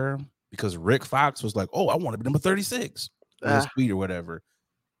bad for her, because Rick Fox was like, oh, I want to be number 36 with his tweet or whatever.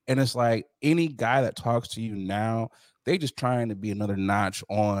 And it's like any guy that talks to you now, they just trying to be another notch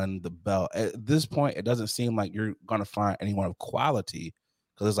on the belt. At this point, it doesn't seem like you're going to find anyone of quality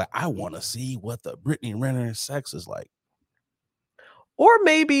because it's like, I want to see what the Brittany Renner sex is like. Or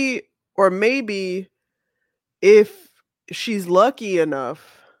maybe if she's lucky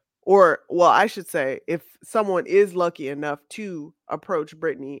enough, or well, I should say, if someone is lucky enough to approach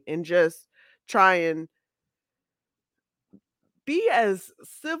Brittany and just try and be as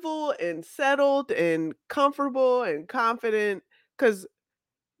civil and settled and comfortable and confident, because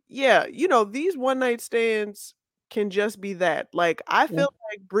yeah, these one night stands can just be that. Like, I feel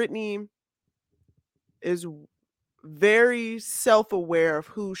like Brittany is very self-aware of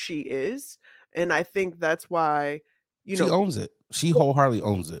who she is, and I think that's why she owns it. She wholeheartedly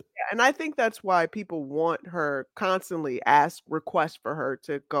owns it. Yeah, and I think that's why people want her, constantly request for her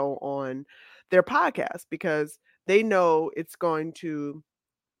to go on their podcast, because they know it's going to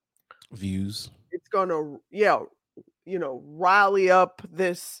views. It's going to rally up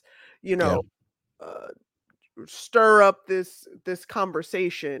this, stir up this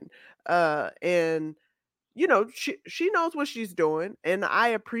conversation, and she knows what she's doing, and I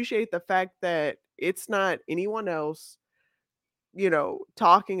appreciate the fact that it's not anyone else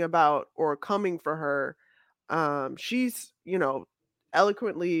talking about or coming for her. She's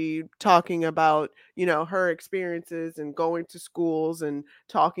eloquently talking about her experiences and going to schools and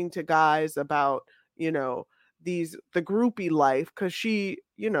talking to guys about the groupie life, because she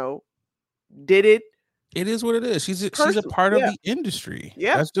did it. It is what it is. She's a part of the industry.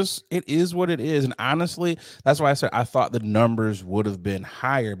 Yeah. That's just, it is what it is. And honestly, that's why I said I thought the numbers would have been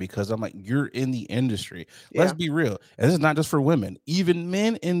higher, because I'm like, you're in the industry. Let's be real. And this is not just for women, even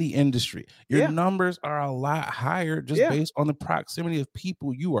men in the industry. Your numbers are a lot higher just based on the proximity of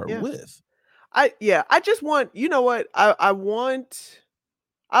people you are with. I just want, I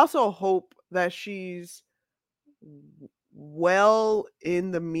also hope that she's well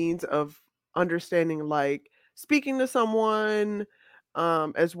in the means of understanding, like speaking to someone,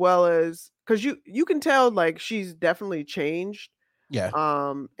 as well as, because you can tell like she's definitely changed,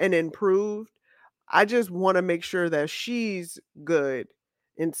 and improved. I just want to make sure that she's good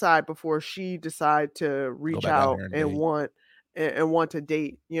inside before she decide to reach out and want to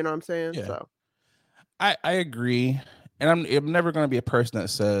date. You know what I'm saying? So I agree. And I'm never going to be a person that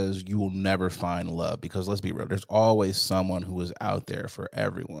says you will never find love, because let's be real, there's always someone who is out there for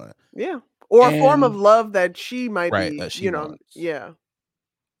everyone. Yeah. Or a form of love that she might be, that she wants. Yeah.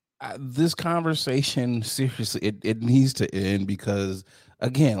 This conversation, seriously, it needs to end, because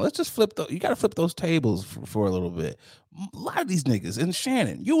again, let's just you got to flip those tables for a little bit. A lot of these niggas, and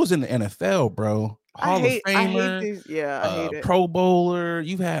Shannon, you was in the NFL, bro. Hall of Famer, I hate these. Yeah, I hate it. Pro Bowler.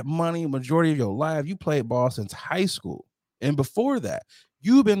 You've had money majority of your life. You played ball since high school, and before that,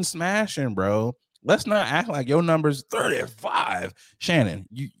 you've been smashing, bro. Let's not act like your number's 35. Shannon,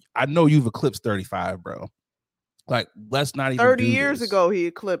 I know you've eclipsed 35, bro. Like, let's not even 30 years ago he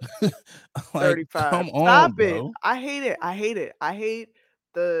eclipsed 35. Come on, Stop bro. it. I hate it. I hate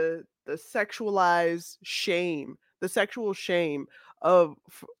the sexualized shame, the sexual shame of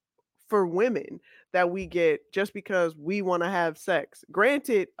for women that we get just because we want to have sex.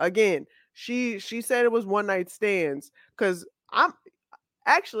 Granted, again, she said it was one night stands, because I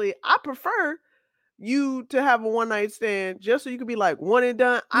prefer you to have a one night stand just so you could be like one and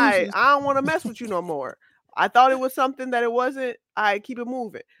done. I don't want to mess with you no more. I thought it was something that it wasn't. I keep it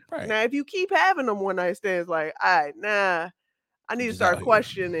moving. Right. Now, if you keep having them one night stands, like, all right, nah, I need to start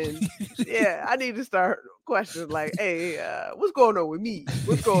questioning. I need to start questioning, like, hey, what's going on with me?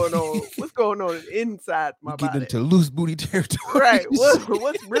 What's going on inside my body? Get into loose booty territory. Right.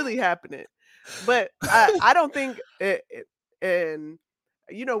 What's really happening? But I don't think and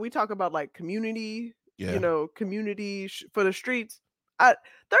we talk about like community, community for the streets.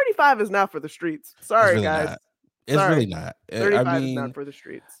 35 is not for the streets. Sorry, really guys. Not. It's really not. 35 is not for the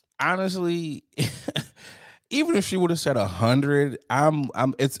streets. Honestly, even if she would have said 100,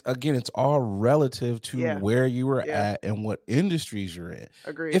 it's all relative to Yeah. where you were Yeah. at and what industries you're in.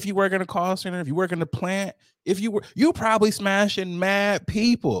 Agreed. If you work in a call center, if you work in the plant, you probably smashing mad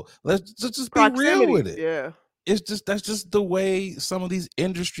people. Let's just be real Proximity. with it. Yeah. That's just the way some of these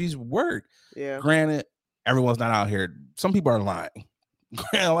industries work. Yeah. Granted, everyone's not out here. Some people are lying.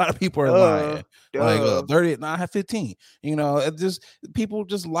 A lot of people are lying. Like 30, no, I have 15. You know, it just people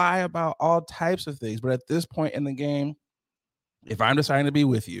just lie about all types of things. But at this point in the game, if I'm deciding to be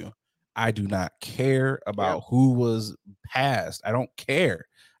with you, I do not care about who was passed. I don't care.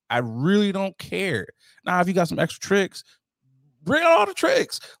 I really don't care. Now, if you got some extra tricks, bring out all the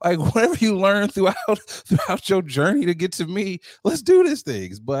tricks. Like whatever you learn throughout your journey to get to me, let's do these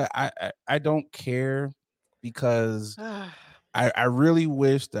things. But I don't care because I really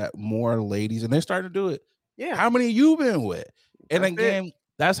wish that more ladies, and they're starting to do it. Yeah. How many you been with? And That's again,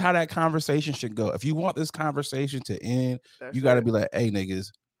 that's how that conversation should go. If you want this conversation to end, you got to be like, hey,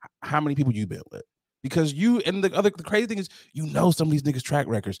 niggas, how many people you been with? Because the crazy thing is, some of these niggas' track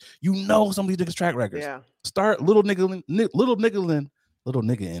records. Yeah. Start little nigga in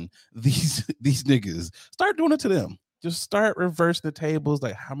these niggas. Start doing it to them. Just start reversing the tables.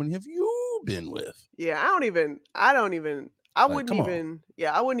 Like, how many have you been with? Yeah, I wouldn't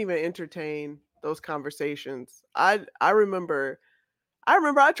even entertain those conversations. I remember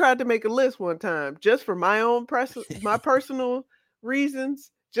I tried to make a list one time just for my own personal reasons,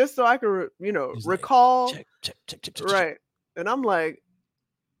 just so I could, recall. Check. Right. And I'm like,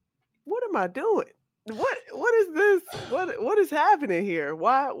 what am I doing? What is this? What is happening here?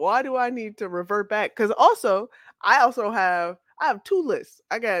 Why do I need to revert back? Because I have two lists.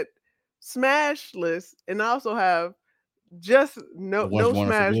 I got smash lists, and I also have just no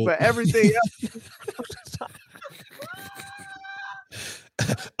smash, but everything else.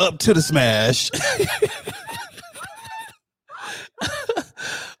 Up to the smash.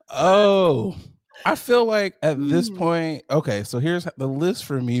 Oh, I feel like at this point, okay, so here's the list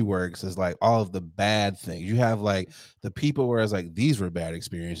for me works is like all of the bad things. You have like the people where it's like these were bad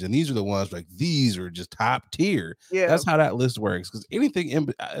experiences, and these are the ones like these are just top tier. Yeah, that's how that list works. Because anything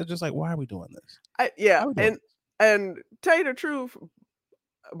it's just like, why are we doing this? And tell you the truth,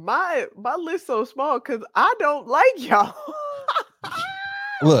 my list so small because I don't like y'all.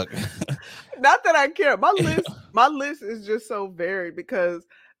 Look, not that I care. My list is just so varied because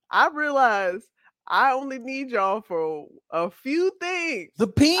I realize I only need y'all for a few things. The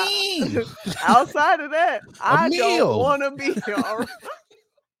peen. Outside of that, I don't want to be y'all.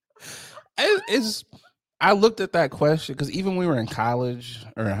 I looked at that question because even when we were in college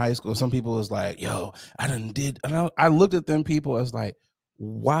or in high school, some people was like, yo, I looked at them people as like,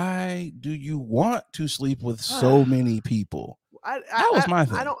 why do you want to sleep with so many people? That was my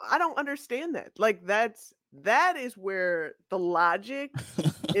thing. I don't understand that. Like that is where the logic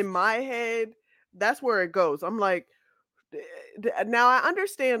in my head, that's where it goes. I'm like, now I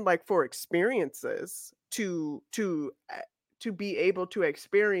understand like for experiences to be able to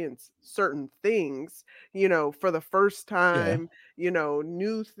experience certain things, for the first time,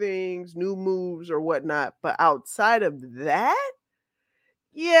 new things, new moves or whatnot. But outside of that,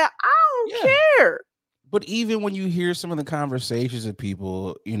 I don't care. But even when you hear some of the conversations of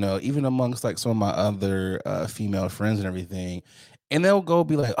people, even amongst like some of my other female friends and everything, and they'll go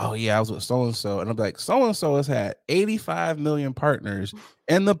be like, oh yeah, I was with so-and-so. And I'm like, so-and-so has had 85 million partners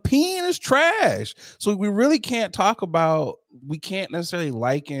and the peen is trash. So we really can't we can't necessarily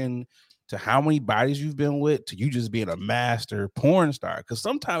liken to how many bodies you've been with to you just being a master porn star. Because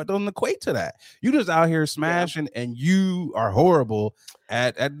sometimes it doesn't equate to that. You just out here smashing and you are horrible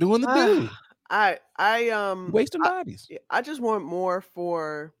at doing the do. Wasting bodies. I just want more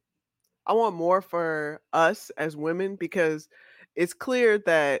for us as women because it's clear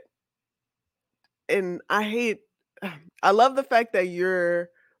that, and I love the fact that you're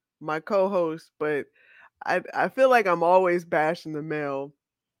my co-host, but I feel like I'm always bashing the male.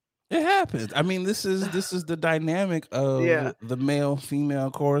 It happens. I mean, this is the dynamic of the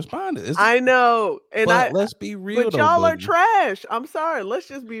male-female correspondent. I know, and let's be real. But y'all are trash. I'm sorry. Let's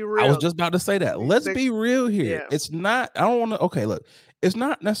just be real. I was just about to say that. Let's be real here. Yeah. It's not. I don't want to. Okay, look. It's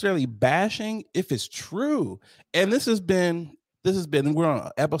not necessarily bashing if it's true. And this has been. We're on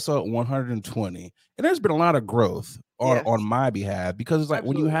episode 120, and there's been a lot of growth on my behalf because it's like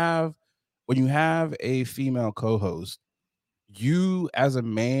when you have a female co-host. You as a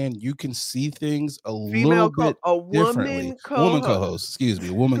man, you can see things a little bit differently. Woman co-host, excuse me,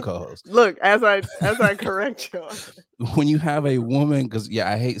 woman co-host. Look, as I correct you. When you have a woman, because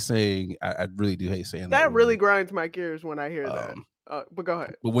I hate saying, I really do hate saying that. That really grinds my gears when I hear that. But go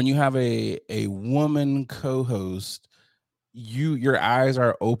ahead. But when you have a woman co-host, your eyes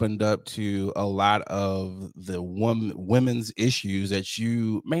are opened up to a lot of the women's issues that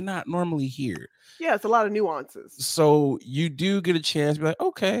you may not normally hear. Yeah, it's a lot of nuances. So you do get a chance to be like,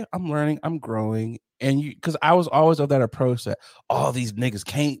 okay, I'm learning, I'm growing. And you, because I was always of that approach that all these niggas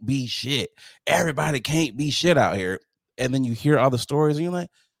can't be shit. Everybody can't be shit out here. And then you hear all the stories and you're like,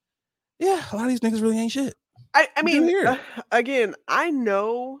 yeah, a lot of these niggas really ain't shit. I You do mean, hear it. again, I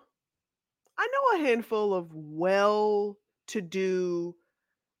know a handful of well-to-do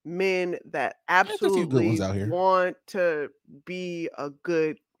men that There's a few good ones absolutely out here. want to be a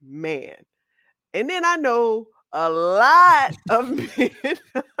good man. And then I know a lot of men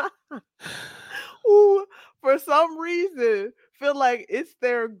who, for some reason, feel like it's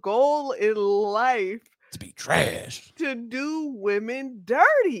their goal in life To be trash. to do women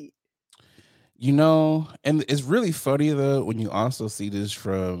dirty. You know, and it's really funny though when you also see this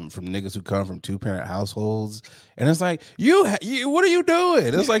from niggas who come from 2-parent households, and it's like you what are you doing?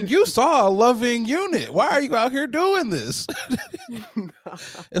 It's like you saw a loving unit. Why are you out here doing this?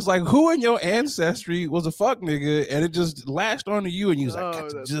 It's like who in your ancestry was a fuck nigga, and it just lashed onto you, and you was like, Oh,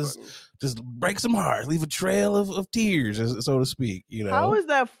 that's just funny. just break some hearts, leave a trail of tears, so to speak. You know, How is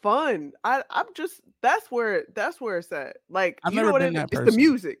that fun? I'm just that's where it's at. Like, I've you know never what been it is? that It's the person.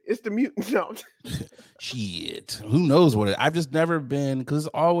 music. It's the music. No. Shit, who knows what it? I've just never been, because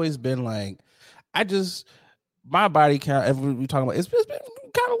it's always been like, my body count, if we talking about, it's been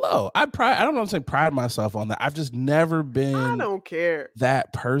kind of low. I don't know if I'm pride myself on that. I've just never I been don't care.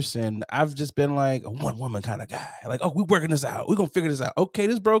 that person. I've just been like a one woman kind of guy. Like, oh, we're working this out. We're gonna figure this out. Okay,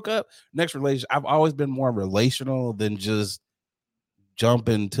 this broke up. Next relationship. I've always been more relational than just jump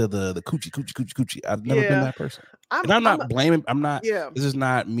into the coochie. I've never been Yeah. that person. And I'm not blaming. I'm not. Yeah. This is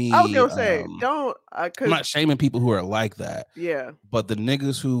not me. I was gonna say, I'm cause not shaming people who are like that. yeah. But the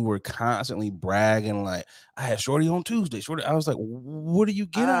niggas who were constantly bragging, like, I had shorty on Tuesday. Shorty, I was like, what do you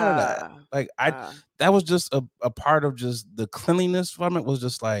get out of that? Like, that was just a part of just the cleanliness from it was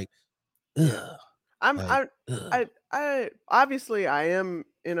just like, ugh. I obviously I am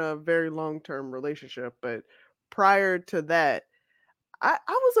in a very long-term relationship, but prior to that, I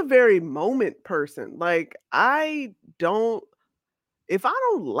was a very moment person. Like, if I don't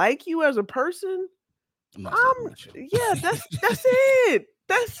like you as a person, I'm not sleeping with you. yeah, that's it.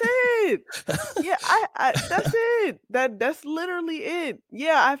 That's it. Yeah, I that's it. That's literally it.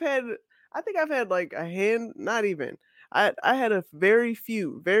 Yeah, I think I've had like a hand, not even. I had a very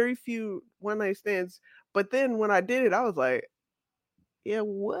few one night stands, but then when I did it, I was like, yeah,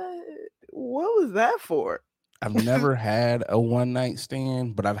 what was that for? I've never had a one night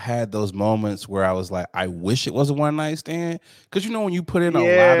stand, but I've had those moments where I was like, I wish it was a one night stand. Because you know, when you put in a lot of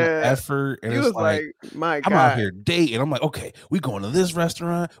Yeah. effort and You it's was like, my I'm out God. here dating. I'm like, okay, we going to this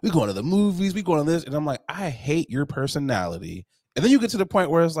restaurant, we going to the movies, we going to this. And I'm like, I hate your personality. And then you get to the point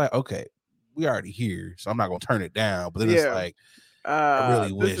where it's like, okay, we already here, so I'm not gonna turn it down. But then it's Yeah. like, I really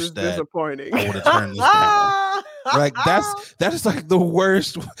This wish is that disappointing. I would have turned this down. Like that's like the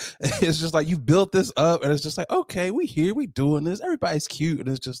worst. It's just like you built this up, and it's just like, okay, we here, we doing this. Everybody's cute, and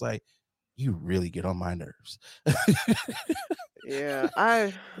it's just like, you really get on my nerves. Yeah,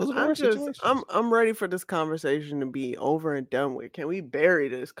 Those are the worst situations. I'm ready for this conversation to be over and done with. Can we bury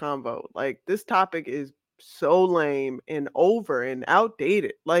this convo? Like, this topic is so lame and over and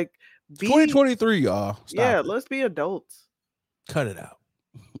outdated. Like, 2023, y'all. Stop yeah, it. let's be adults. Cut it out.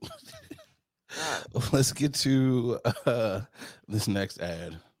 God. Let's get to this next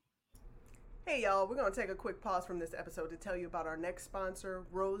ad. Hey y'all, we're going to take a quick pause from this episode to tell you about our next sponsor,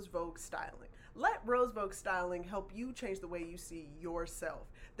 Rose Vogue Styling. Let Rose Vogue Styling help you change the way you see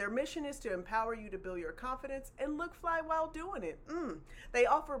yourself. Their mission is to empower you to build your confidence and look fly while doing it. They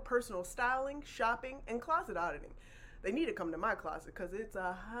offer personal styling, shopping, and closet auditing. They need to come to my closet because it's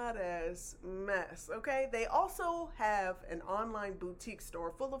a hot ass mess, okay? They also have an online boutique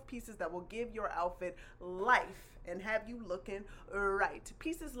store full of pieces that will give your outfit life and have you looking right.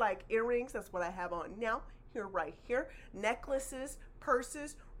 Pieces like earrings, that's what I have on now, right here, necklaces,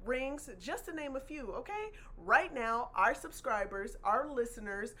 purses, rings, just to name a few, okay? Right now, our subscribers, our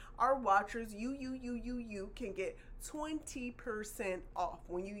listeners, our watchers, you can get 20% off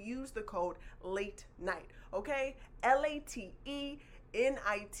when you use the code LATE NIGHT, okay? LATENITE.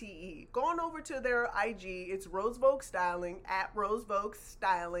 Go on over to their IG. It's Rose Vogue Styling, at Rose Vogue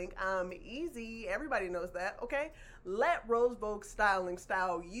Styling. Easy. Everybody knows that, okay? Let Rose Vogue Styling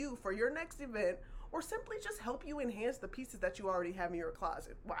style you for your next event, or simply just help you enhance the pieces that you already have in your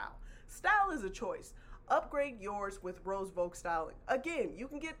closet. Wow. Style is a choice. Upgrade yours with Rose Vogue Styling. Again, you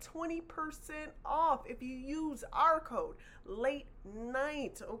can get 20% off if you use our code Late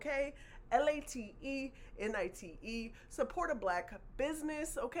Night, okay? LATENITE. Support a black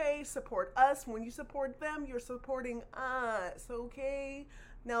business, okay? Support us. When you support them, you're supporting us, okay?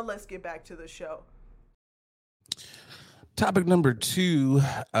 Now let's get back to the show. Topic number 2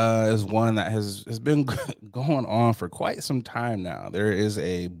 is one that has been going on for quite some time now. There is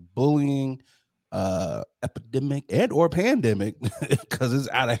a bullying epidemic and or pandemic because it's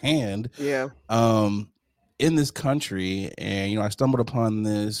out of hand. Yeah. In this country, and I stumbled upon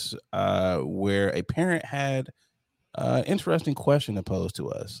this where a parent had an interesting question to pose to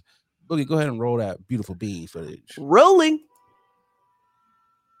us. Boogie, go ahead and roll that beautiful bean footage. Rolling.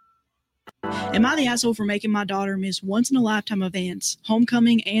 Am I the asshole for making my daughter miss once-in-a-lifetime events,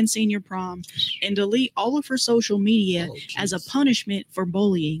 homecoming and senior prom, and delete all of her social media as a punishment for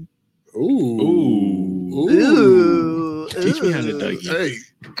bullying? Ooh. Teach me how to Dougie. Hey.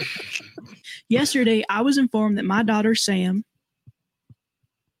 Yesterday, I was informed that my daughter, Sam,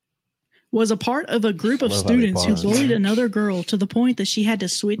 was a part of a group of Love how they students who pause. bullied another girl to the point that she had to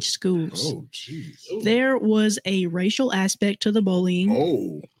switch schools. Oh, jeez. There was a racial aspect to the bullying,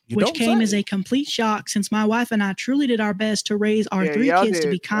 Oh. You which don't came say. as a complete shock since my wife and I truly did our best to raise our Yeah, 3 y'all kids to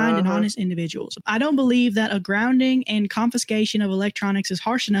did. be kind and Uh-huh. honest individuals. I don't believe that a grounding and confiscation of electronics is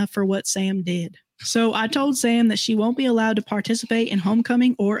harsh enough for what Sam did. So I told Sam that she won't be allowed to participate in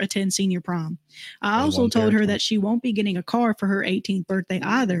homecoming or attend senior prom. I Only also one told her territory. that she won't be getting a car for her 18th birthday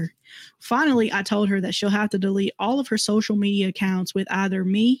either. Finally, I told her that she'll have to delete all of her social media accounts with either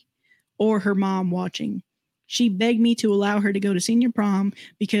me or her mom watching. She begged me to allow her to go to senior prom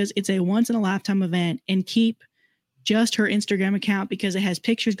because it's a once-in-a-lifetime event and keep just her Instagram account because it has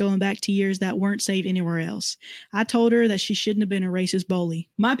pictures going back to years that weren't saved anywhere else. I told her that she shouldn't have been a racist bully.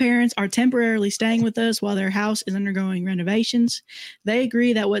 My parents are temporarily staying with us while their house is undergoing renovations. They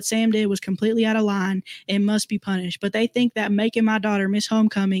agree that what Sam did was completely out of line and must be punished, but they think that making my daughter miss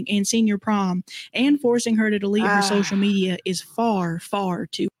homecoming and senior prom and forcing her to delete her social media is far, far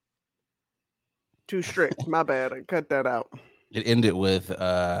too. Too strict. My bad. I cut that out. It ended with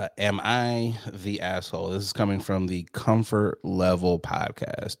am I the asshole? This is coming from the Comfort Level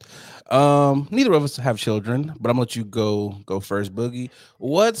podcast. Neither of us have children, but I'm gonna let you go first, Boogie.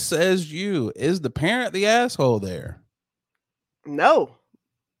 What says you? Is the parent the asshole there? No.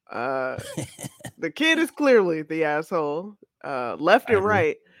 The kid is clearly the asshole, left I and agree.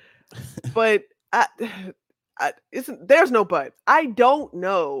 right. But there's no but. I don't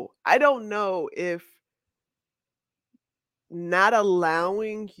know if not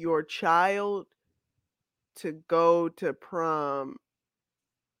allowing your child to go to prom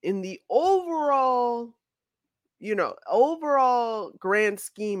in the overall grand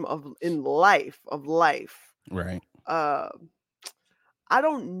scheme of life, Right. I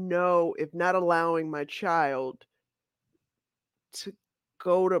don't know if not allowing my child to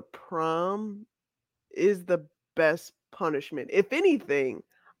go to prom is the best punishment. If anything,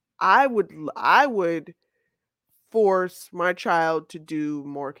 I would force my child to do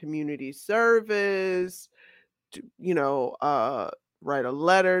more community service, to write a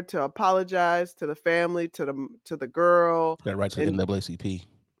letter to apologize to the family, to the girl. Got right to the And- NAACP.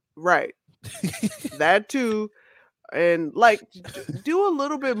 Right. That too. And do a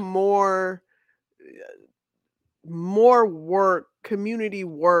little bit more work, community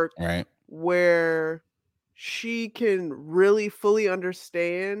work, Right. where she can really fully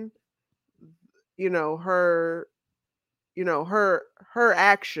understand her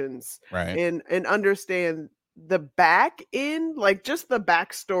actions, Right. and understand the back end, just the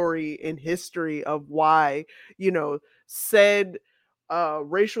backstory and history of why said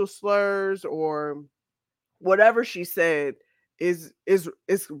racial slurs or whatever she said is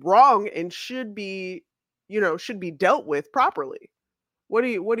wrong and should be dealt with properly. What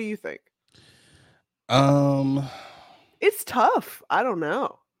do you think? It's tough. I don't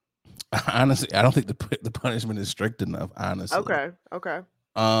know. Honestly, I don't think the punishment is strict enough. Honestly. Okay.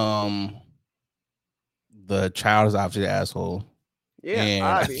 The child is obviously the asshole. Yeah. And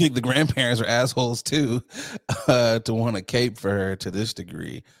I think the grandparents are assholes too, to want to cape for her to this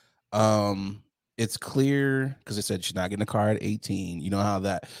degree. It's clear because it said she's not getting a car at 18. You know how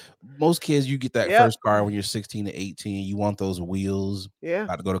that most kids, you get that Yeah. first car when you're 16 to 18. You want those wheels Yeah.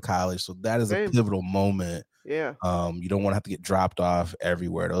 about to go to college. So that is Same. a pivotal moment. Yeah. You don't want to have to get dropped off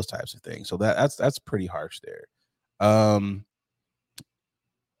everywhere, those types of things. So that's pretty harsh there.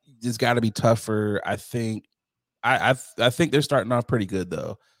 It's got to be tougher. I think I think they're starting off pretty good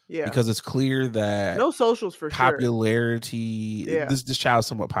though. Yeah. because it's clear that No socials for sure. popularity, Yeah. this child's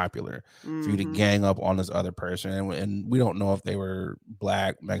somewhat popular for you to Mhm. gang up on this other person, and we don't know if they were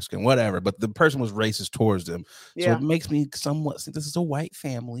black, Mexican, whatever, but the person was racist towards them. So Yeah. it makes me somewhat think this is a white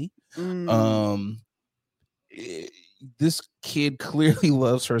family. Mm. This kid clearly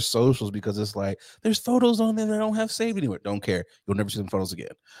loves her socials because it's like there's photos on there that I don't have saved anywhere. Don't care. You'll never see them photos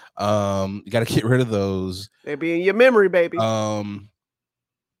again. You got to get rid of those. They be in your memory, baby.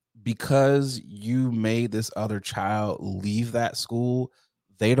 Because you made this other child leave that school,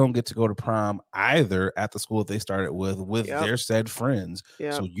 they don't get to go to prom either at the school that they started with Yep. their said friends.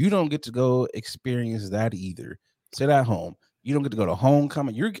 Yep. So you don't get to go experience that either. Sit at home. You don't get to go to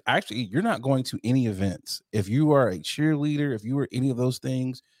homecoming. You're not going to any events. If you are a cheerleader, if you are any of those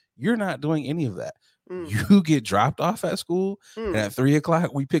things, you're not doing any of that. You get dropped off at school, and at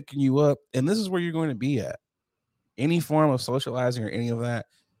 3:00 we picking you up, and this is where you're going to be at. Any form of socializing or any of that,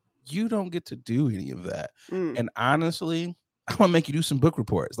 you don't get to do any of that. And honestly, I'm gonna make you do some book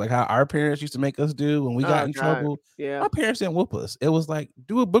reports, like how our parents used to make us do when we got in trouble. Yeah. My parents didn't whoop us. It was like,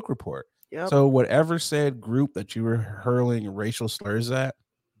 do a book report. Yep. So whatever said group that you were hurling racial slurs at,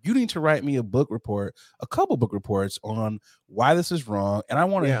 you need to write me a book report, a couple book reports on why this is wrong. And I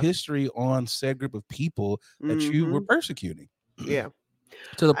want a history on said group of people that you were persecuting. Yeah.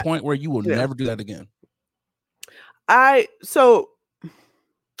 To the point where you will never do that again.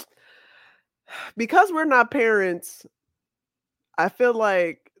 Because we're not parents, I feel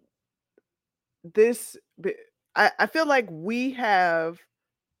like I feel like we have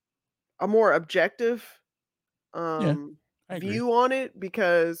a more objective view on it,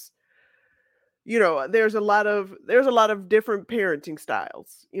 because there's a lot of different parenting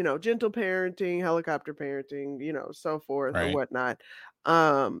styles, gentle parenting, helicopter parenting, so forth or whatnot.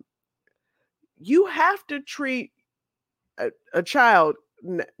 You have to treat a child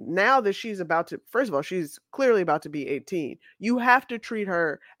now that she's first of all, she's clearly about to be 18. You have to treat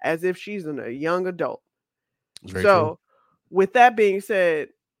her as if she's a young adult. So with that being said,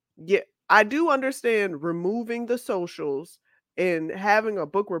 yeah, I do understand removing the socials and having a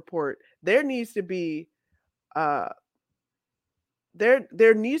book report. There needs to be there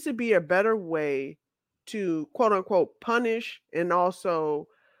needs to be a better way to quote unquote punish and also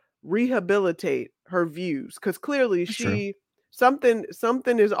rehabilitate her views, because clearly something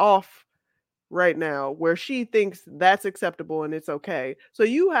is off right now where she thinks that's acceptable and it's okay. So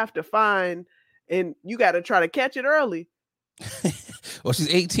you have to find, and you got to try to catch it early. Well,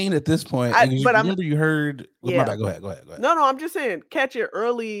 she's 18 at this point. But remember you heard. Yeah. Go ahead. No, I'm just saying catch it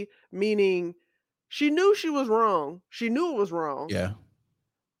early, meaning she knew she was wrong. She knew it was wrong. Yeah.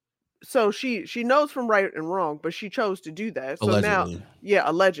 So she knows from right and wrong, but she chose to do that. So allegedly.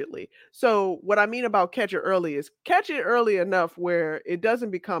 Allegedly. So what I mean about catch it early is catch it early enough where it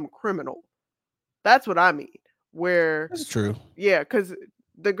doesn't become criminal. That's what I mean. Where that's true. Yeah, because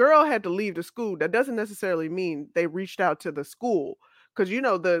the girl had to leave the school. That doesn't necessarily mean they reached out to the school, because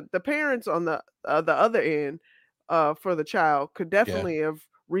the parents on the other end for the child could definitely have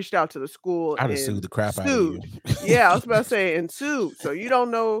reached out to the school. I'd have sued the crap out of you. Yeah, I was about to say, and sued. So you don't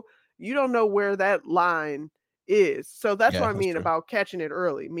know where that line is. So that's what I mean about catching it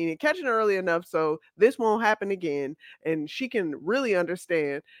early, meaning catching it early enough so this won't happen again, and she can really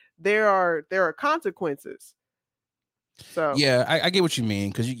understand there are consequences. So yeah, I get what you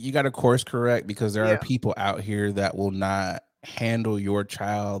mean, because you got to course correct, because there are people out here that will not handle your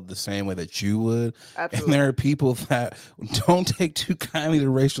child the same way that you would. Absolutely. And there are people that don't take too kindly to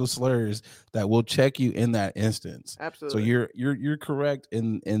racial slurs that will check you in that instance. Absolutely. So you're correct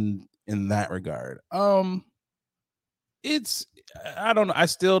in that regard. It's, I don't know, I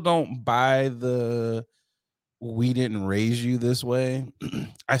still don't buy the we didn't raise you this way.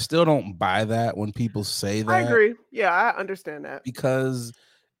 I still don't buy that when people say that. I agree. Yeah, I understand that. Because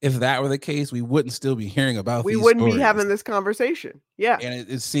if that were the case, we wouldn't still be hearing about we these wouldn't stories. Be having this conversation. Yeah. And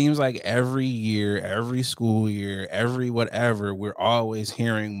it seems like every year, every school year, every whatever, we're always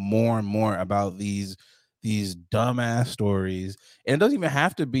hearing more and more about these dumbass stories. And it doesn't even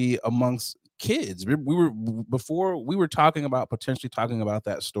have to be amongst kids. We were talking about potentially talking about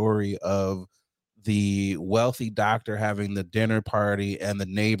that story of the wealthy doctor having the dinner party and the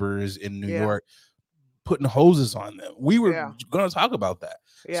neighbors in New York putting hoses on them. We were going to talk about that.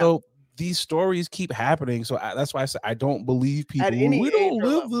 So these stories keep happening. So that's why I say I don't believe people. We don't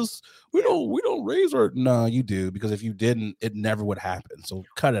live this. We don't raise our. No, you do, because if you didn't, it never would happen. So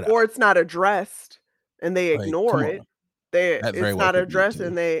cut it out. Or it's not addressed and they ignore it. It's not addressed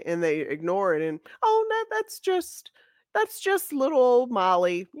and they ignore it, and that's just little old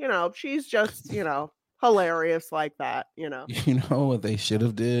Molly. She's just hilarious like that, you know. You know what they should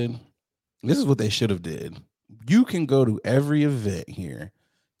have did? This is what they should have did. You can go to every event here.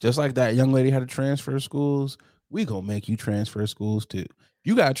 Just like that young lady had to transfer schools, we gonna make you transfer schools too.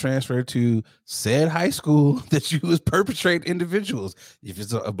 You got to transfer to said high school that you was perpetrating individuals. If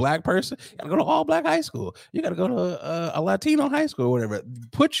it's a black person, you gotta go to all black high school. You gotta go to a Latino high school or whatever.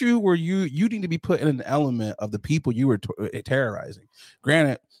 Put you where you need to be put in an element of the people you were terrorizing.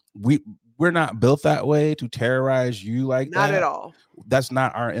 Granted, we're not built that way to terrorize you like Not that. at all. That's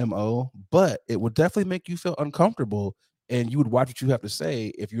not our MO, but it would definitely make you feel uncomfortable, and you would watch what you have to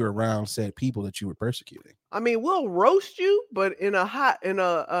say if you're around said people that you were persecuting. I mean, we'll roast you, but in a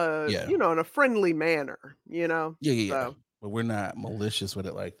Yeah. you know, in a friendly manner, you know. Yeah. So But we're not malicious with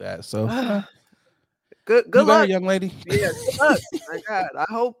it like that. So good you better, luck. young lady. Yeah, good luck. My God. I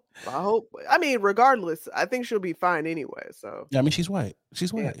hope. I mean, regardless, I think she'll be fine anyway. So Yeah, I mean, she's white.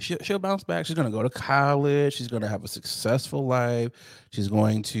 She's Yeah. white. She'll bounce back. She's gonna go to college. She's gonna have a successful life. She's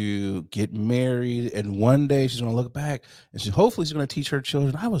going to get married, and one day she's gonna look back and hopefully she's gonna teach her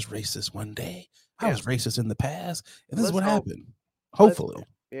children. I was racist one day. I Yeah. was racist in the past, and this is Let's what hope. happened. Let's Hopefully, hope.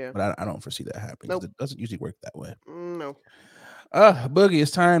 Yeah. but I don't foresee that happening. 'Cause Nope. It doesn't usually work that way. No. Boogie,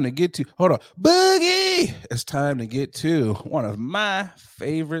 it's time to get to. Hold on, Boogie. It's time to get to one of my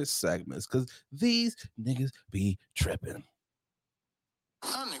favorite segments because these niggas be tripping.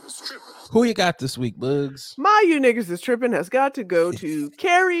 Y'all niggas tripping. Who you got this week, Bugs? My You Niggas Is Tripping has got to go to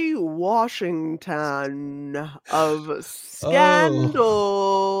Kerry Washington of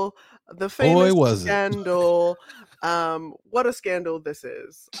Scandal. The famous was it. Scandal. What a scandal this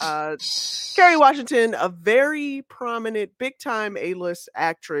is. Kerry Washington, a very prominent, big time A-list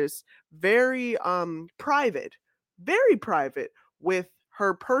actress, very private with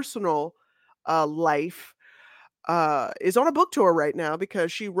her personal life, is on a book tour right now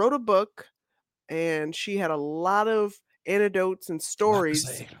because she wrote a book and she had a lot of anecdotes and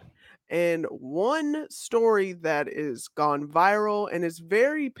stories. And one story that is gone viral and is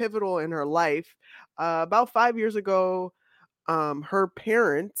very pivotal in her life, about 5 years ago, her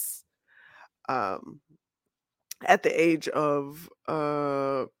parents, at the age of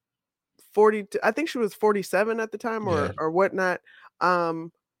 40, I think she was 47 at the time Yeah. or whatnot.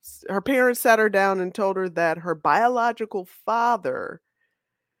 Her parents sat her down and told her that her biological father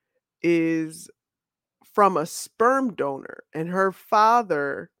is from a sperm donor and her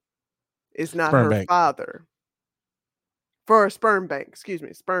father is not Sperm her bank. father. For a sperm bank,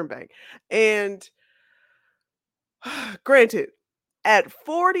 sperm bank. And granted, at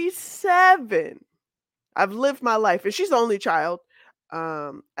 47, I've lived my life, and she's the only child.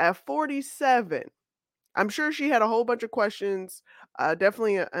 At 47, I'm sure she had a whole bunch of questions.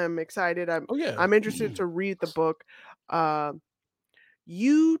 Definitely, I'm excited. Oh yeah. I'm interested to read the book.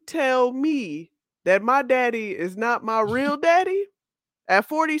 You tell me that my daddy is not my real daddy at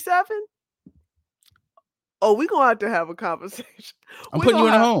 47? Oh, we're gonna have to have a conversation. I'm putting you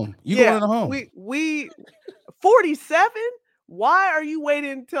in a home. You going in a home. We 47? Why are you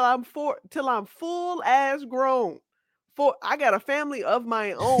waiting till I'm full ass grown? I got a family of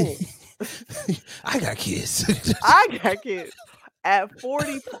my own. I got kids. I got kids at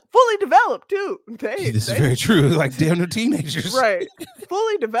 40, fully developed too. This is very true. Like damn the teenagers. Right.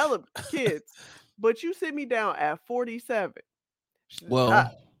 Fully developed kids. But you sit me down at 47.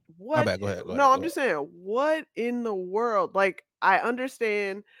 Well, what? my bad. Go ahead. No, I'm just saying, what in the world? Like, I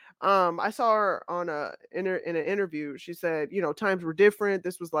understand. I saw her on in an interview. She said, you know, times were different.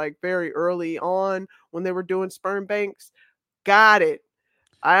 This was like very early on when they were doing sperm banks. Got it.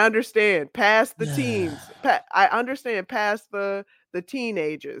 I understand. Past the teens. I understand past the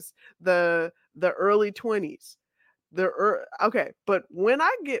teenagers, the early 20s. Okay, but when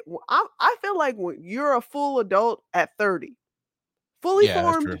I feel like when you're a full adult at 30, fully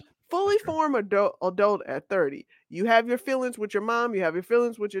formed adult at 30, you have your feelings with your mom, you have your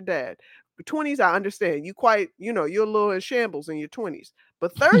feelings with your dad. The 20s, I understand. You're a little in shambles in your 20s.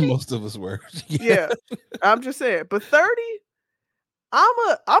 But 30, most of us were. Yeah. I'm just saying. But 30,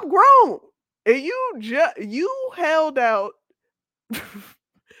 I'm grown. And you held out 17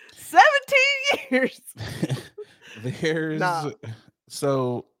 years.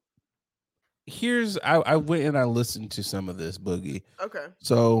 I went and I listened to some of this, Boogie. Okay.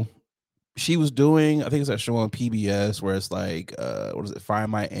 So she was doing, I think it's that show on PBS where it's like, what is it?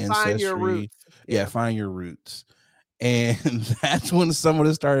 Find My Ancestry. Find Your Roots. Yeah, Find Your Roots. And that's when some of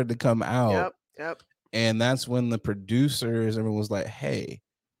this started to come out. Yep. And that's when the producers, everyone was like, hey,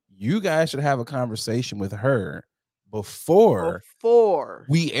 you guys should have a conversation with her before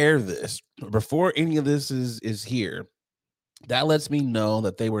we air this, before any of this is here. that lets me know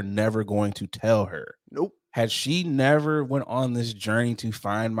that they were never going to tell her. Nope. Had she never went on this journey to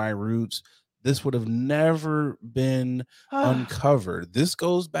find my roots, this would have never been uncovered. This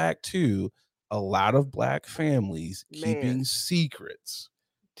goes back to a lot of Black families keeping secrets.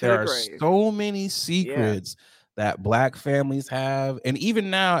 There are so many secrets that Black families have. And even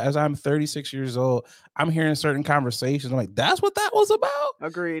now, as I'm 36 years old, I'm hearing certain conversations. I'm like, that's what that was about?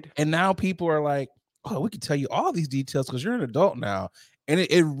 Agreed. And now people are like, oh, we can tell you all these details because you're an adult now. And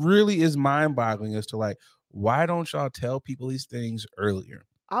it really is mind-boggling as to like, why don't y'all tell people these things earlier?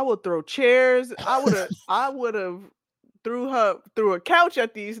 I would throw chairs. I would have threw a couch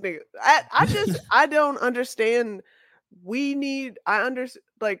at these niggas. I don't understand.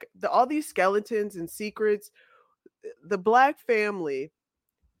 Like all these skeletons and secrets. The Black family,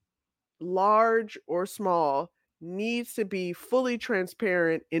 large or small, needs to be fully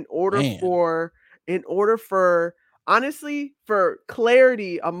transparent in order for honestly, for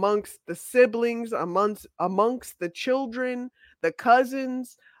clarity amongst the siblings, amongst the children, the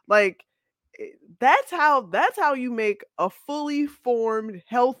cousins. Like that's how you make a fully formed,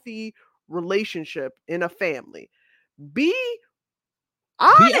 healthy relationship in a family. Be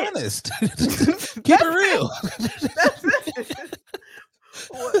honest. Keep it real.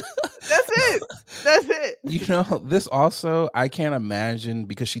 That's it. You know, this also, I can't imagine,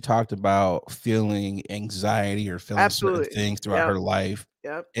 because she talked about feeling anxiety or feeling certain things throughout her life.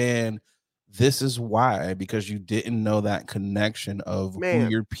 Yep. And this is why, because you didn't know that connection of who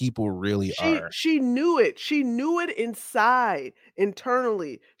your people really are. She knew it. She knew it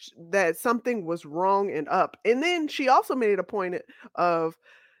internally, that something was wrong and up. And then she also made a point of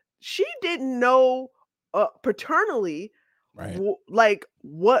she didn't know paternally, like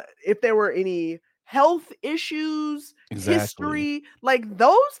what if there were any health issues, history, like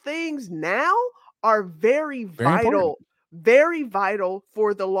those things now are very vital. Very vital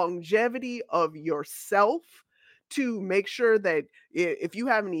for the longevity of yourself, to make sure that if you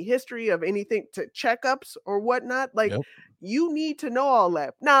have any history of anything, to checkups or whatnot, like you need to know all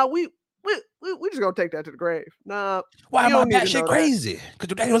that. Now we just gonna take that to the grave. Nah, why am I batshit crazy? Because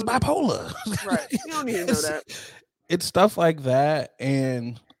your daddy was bipolar. Right. You don't need to know that. It's stuff like that,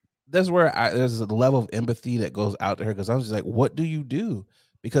 and that's where there's a level of empathy that goes out to her, because I was just like, what do you do?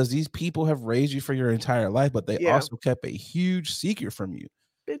 Because these people have raised you for your entire life, but they also kept a huge secret from you.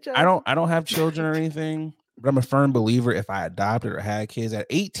 I don't have children or anything, but I'm a firm believer if I adopted or had kids at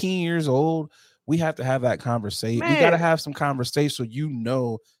 18 years old, we have to have that conversation. We got to have some conversation so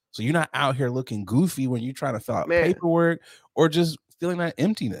so you're not out here looking goofy when you're trying to fill out paperwork or just feeling that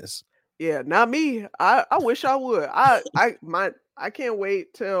emptiness. Yeah, not me. I wish I would. I can't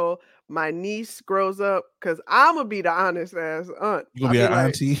wait till my niece grows up, because I'm gonna be the honest ass aunt. You gonna be an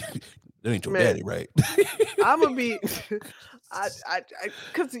auntie? That ain't your daddy, right? I'm gonna be.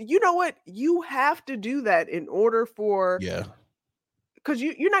 Because you know what, you have to do that in order for because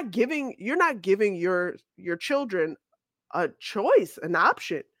you're not giving your children a choice, an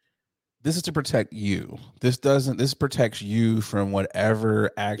option. This is to protect you. This protects you from whatever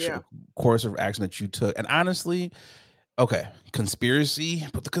course of action that you took. And honestly, okay, conspiracy.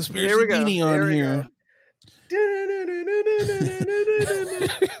 Put the conspiracy beanie on here.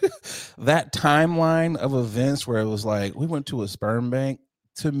 That timeline of events where it was like we went to a sperm bank.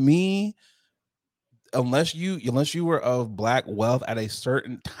 To me, unless you were of Black wealth at a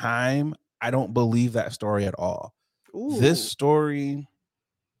certain time, I don't believe that story at all. Ooh. This story.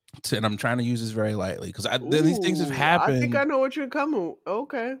 And I'm trying to use this very lightly because these things have happened. I think I know what you're coming.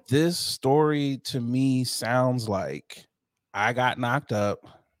 Okay. This story to me sounds like I got knocked up,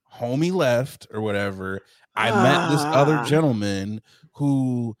 homie left or whatever. I met this other gentleman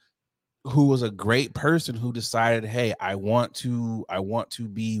who was a great person who decided, hey, I want to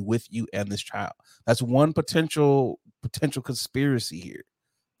be with you and this child. That's one potential conspiracy here.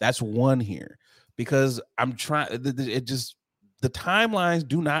 That's one here, because I'm trying. The timelines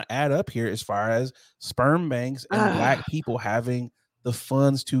do not add up here as far as sperm banks and Black people having the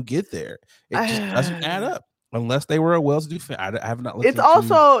funds to get there. It just doesn't add up unless they were a well-to-do family. I have not looked. It's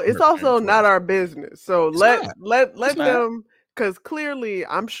also not our business. So let them, because clearly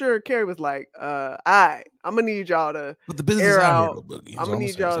I'm sure Carrie was like, I'm gonna need y'all to. But the business is out here, Boogie. I'm gonna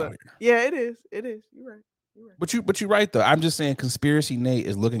need y'all to. Yeah, it is. You're right. But you're right though. I'm just saying, Conspiracy Nate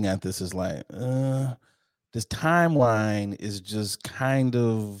is looking at this as like, this timeline is just kind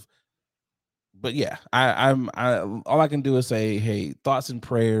of, but yeah, I'm all I can do is say, hey, thoughts and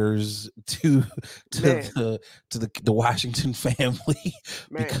prayers to the Washington family,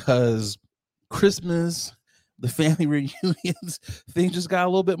 because Christmas, the family reunions, things just got a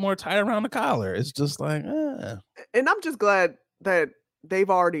little bit more tight around the collar. It's just like, And I'm just glad that they've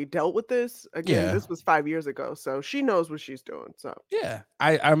already dealt with this. Again, Yeah. this was 5 years ago, so she knows what she's doing. So yeah.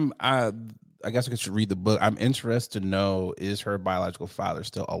 I guess I should read the book. I'm interested to know, is her biological father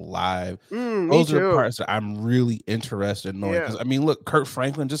still alive? me Those are the too. parts that I'm really interested in knowing. Yeah. Because I mean, look, Kurt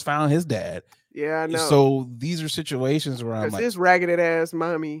Franklin just found his dad. Yeah, I know. So these are situations where I'm Because like, his ragged ass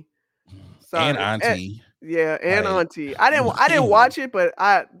mommy. and Sorry. auntie. Yeah, and Like, auntie. I didn't man. watch it, but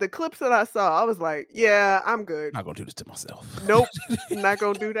the clips that I saw, I was like, yeah, I'm good. I'm not gonna do this to myself. Nope, I'm not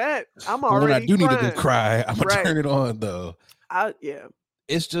gonna do that. I'm But already when I do need a good crying. cry, I'm gonna Right. turn it on though. Yeah.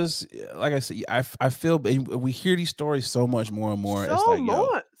 It's just like I said, I feel we hear these stories so much more and more. It's So like,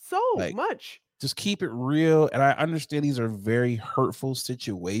 yo, like, much. just keep it real. And I understand these are very hurtful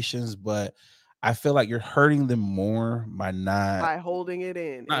situations, but I feel like you're hurting them more by holding it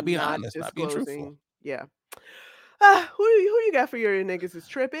in, not and being not honest, not being truthful. disclosing. Yeah. Who you got for your niggas is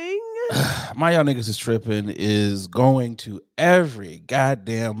tripping? My y'all niggas is tripping is going to every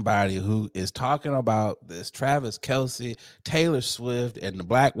goddamn body who is talking about this Travis Kelce, Taylor Swift, and the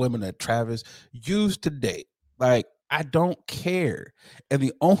black women that Travis used to date. Like, I don't care. And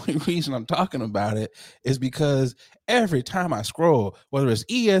the only reason I'm talking about it is because every time I scroll, whether it's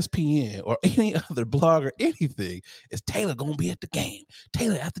ESPN or any other blog or anything, is Taylor gonna be at the game?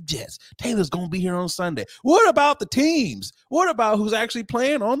 Taylor at the Jets. Taylor's gonna be here on Sunday. What about the teams? What about who's actually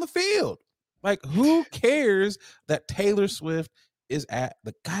playing on the field? Like, who cares that Taylor Swift is at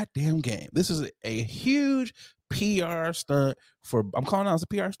the goddamn game? This is a huge PR stunt I'm calling out as a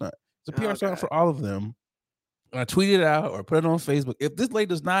PR stunt. It's a PR stunt for all of them. And I tweeted it out or put it on Facebook. If this lady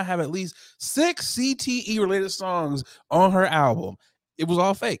does not have at least 6 CTE related songs on her album, it was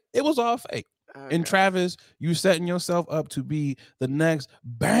all fake. It was all fake. Okay. And Travis, you setting yourself up to be the next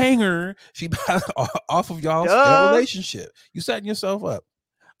banger she off of y'all's relationship. You setting yourself up.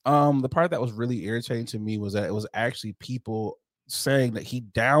 The part that was really irritating to me was that it was actually people saying that he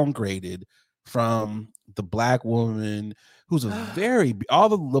downgraded from the black woman who's all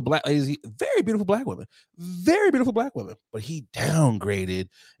the black ladies, very beautiful black women, but he downgraded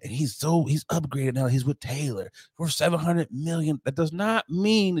and he's upgraded now. He's with Taylor for $700 million. That does not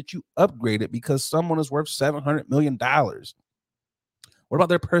mean that you upgrade it because someone is worth $700 million. What about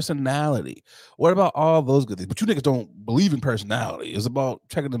their personality? What about all those good things? But you niggas don't believe in personality. It's about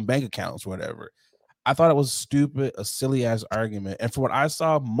checking them bank accounts or whatever. I thought it was stupid, a silly ass argument. And from what I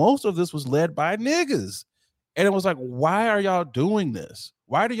saw, most of this was led by niggas. And it was like, why are y'all doing this?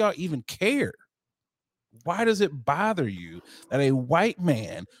 Why do y'all even care? Why does it bother you that a white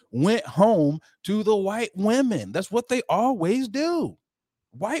man went home to the white women? That's what they always do.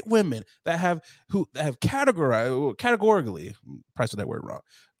 White women that have categorically, probably said that word wrong.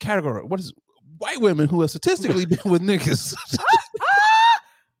 White women who have statistically been with niggas.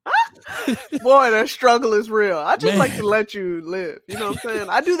 Boy, that struggle is real. I just like to let you live. You know what I'm saying?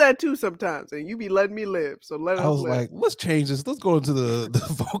 I do that too sometimes, and you be letting me live. So let us live. Like, let's change this. Let's go into the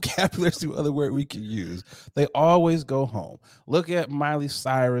vocabulary to other word we can use. They always go home. Look at Miley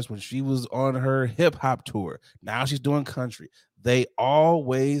Cyrus when she was on her hip hop tour. Now she's doing country. They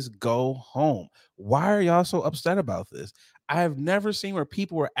always go home. Why are y'all so upset about this? I have never seen where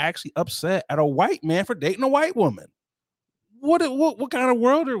people were actually upset at a white man for dating a white woman. What kind of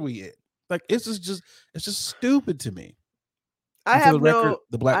world are we in? Like, it's just stupid to me. The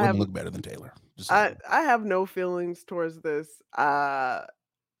black women look better than Taylor. I have no feelings towards this.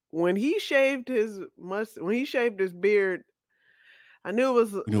 When he shaved his beard, I knew it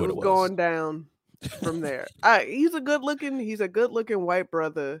was going down from there. He's a good looking white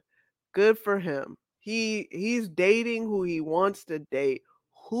brother. Good for him. He's dating who he wants to date.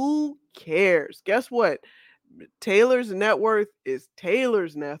 Who cares? Guess what? Taylor's net worth is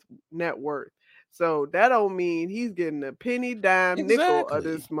Taylor's net worth. So that don't mean he's getting a penny dime nickel of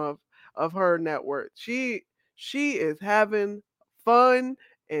this month of her net worth. She is having fun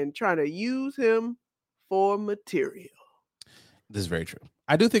and trying to use him for material. This is very true.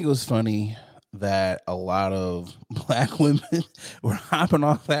 I do think it was funny that a lot of black women were hopping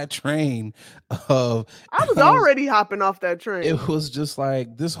off that train I was already hopping off that train. It was just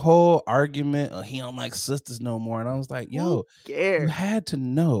like this whole argument, he don't like sisters no more. And I was like, yo, you had to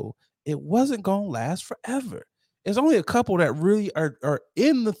know it wasn't going to last forever. There's only a couple that really are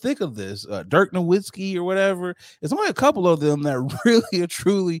in the thick of this. Dirk Nowitzki or whatever. There's only a couple of them that really or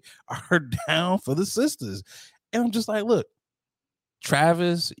truly are down for the sisters. And I'm just like, look,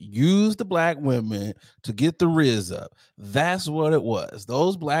 Travis used the black women to get the Riz up. That's what it was.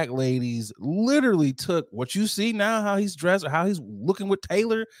 Those black ladies literally took what you see now, how he's dressed or how he's looking with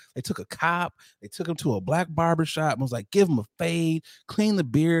Taylor. They took a cop, they took him to a black barbershop and was like, give him a fade, clean the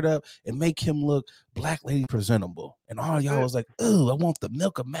beard up, and make him look black lady presentable. And all y'all was like, oh, I want the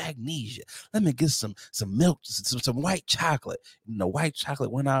milk of magnesia. Let me get some milk, some white chocolate. And the white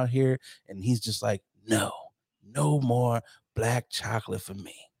chocolate went out here, and he's just like, no more black chocolate for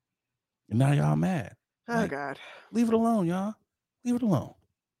me. And now y'all mad. Oh, God. Leave it alone, y'all. Leave it alone.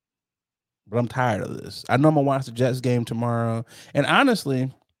 But I'm tired of this. I know I'm going to watch the Jets game tomorrow. And honestly,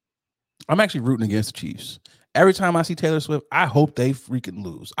 I'm actually rooting against the Chiefs. Every time I see Taylor Swift, I hope they freaking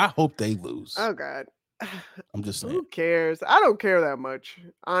lose. I hope they lose. Oh, God. I'm just saying. Who cares? I don't care that much.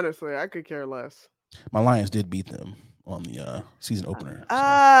 Honestly, I could care less. My Lions did beat them on the season opener. So.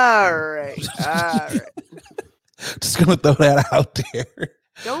 All right. All right. Just gonna throw that out there.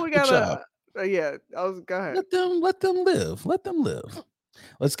 Don't we gotta? Yeah, go ahead. Let them live. Let them live.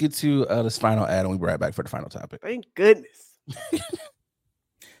 Let's get to this final ad, and we'll be right back for the final topic. Thank goodness.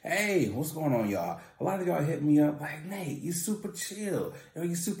 Hey, what's going on, y'all? A lot of y'all hit me up like, Nate, you super chill.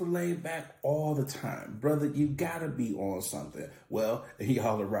 You super laid back all the time. Brother, you gotta be on something. Well,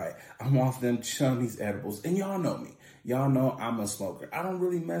 y'all are right. I'm off them Chummies edibles, and y'all know me. Y'all know I'm a smoker. I don't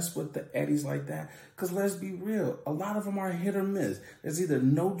really mess with the Eddies like that because let's be real. A lot of them are hit or miss. There's either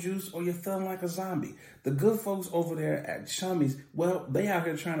no juice or you're feeling like a zombie. The good folks over there at Chummies, well, they out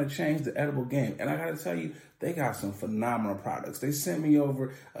here trying to change the edible game. And I got to tell you, they got some phenomenal products. They sent me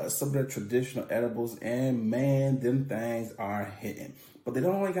over some of their traditional edibles, and man, them things are hitting. But they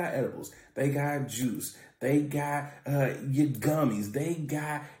don't only got edibles. They got juice. They got your gummies. They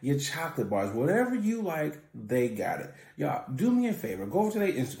got your chocolate bars. Whatever you like, they got it. Y'all, do me a favor. Go over to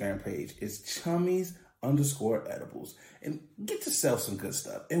their Instagram page. It's Chummies_edibles. And get yourself some good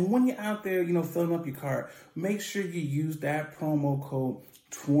stuff. And when you're out there, filling up your cart, make sure you use that promo code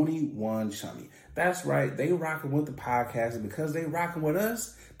 21Chummy. That's right. They rocking with the podcast. And because they rocking with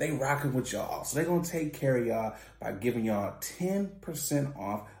us, they rocking with y'all. So they're going to take care of y'all by giving y'all 10%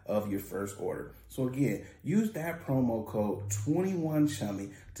 off of your first order. So again, use that promo code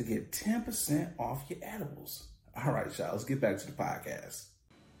 21Chummy to get 10% off your edibles. All right, y'all, let's get back to the podcast.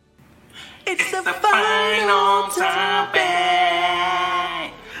 It's the final topic.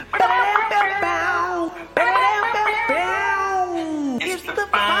 It's the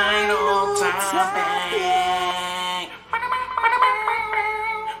final topic.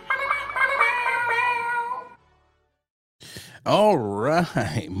 All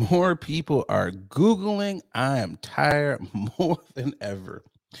right, more people are Googling I am tired more than ever.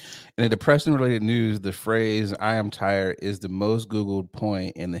 In a depression-related news, the phrase I am tired is the most Googled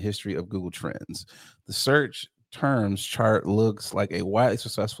point in the history of Google Trends. The search terms chart looks like a widely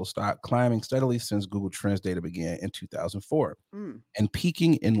successful stock, climbing steadily since Google Trends data began in 2004 and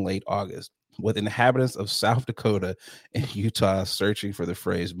peaking in late August, with inhabitants of South Dakota and Utah searching for the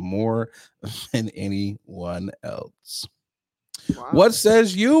phrase more than anyone else. Wow. What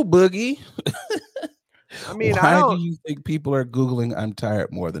says you, Boogie? I mean, why do you think people are Googling I'm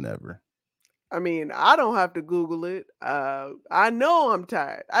tired more than ever? I mean, I don't have to Google it. I know I'm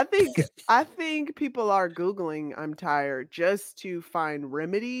tired. I think people are Googling I'm tired just to find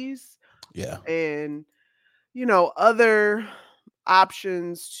remedies. Yeah. And, other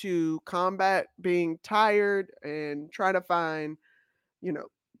options to combat being tired and try to find,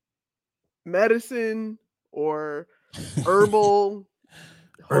 medicine or herbal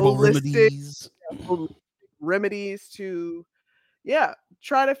remedies to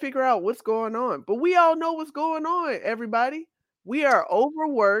try to figure out what's going on. But we all know what's going on, everybody. We are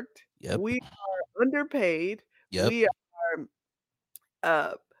overworked. Yep. We are underpaid. Yep. We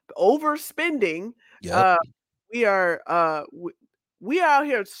are overspending. Yep. We out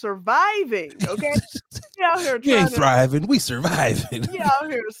here surviving, okay? We out here you ain't thriving, we surviving. We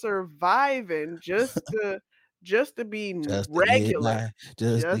out here surviving just to be regular.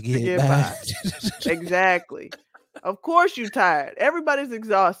 Just to get by. Exactly. Of course you're tired. Everybody's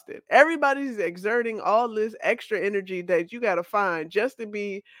exhausted. Everybody's exerting all this extra energy that you got to find just to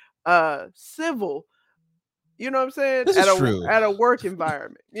be civil. You know what I'm saying? This is true. At a work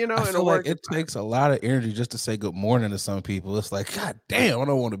environment, I feel like it takes a lot of energy just to say good morning to some people. It's like, God damn, I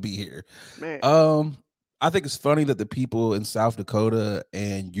don't want to be here. Man. I think it's funny that the people in South Dakota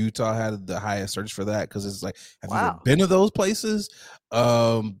and Utah had the highest search for that, because it's like, have you ever been to those places?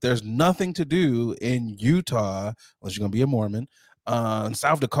 There's nothing to do in Utah unless you're gonna be a Mormon. In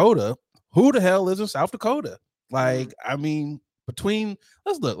South Dakota, who the hell is in South Dakota? Like, I mean,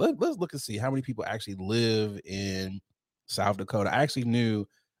 let's look and see how many people actually live in South Dakota. I actually knew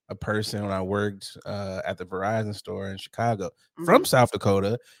a person when I worked at the Verizon store in Chicago from South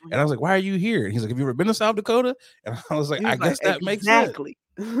Dakota. And I was like, why are you here? And he's like, have you ever been to South Dakota? And I was like, I guess that makes sense.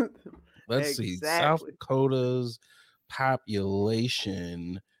 Let's see. South Dakota's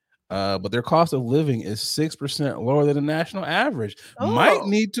population, but their cost of living is 6% lower than the national average. Might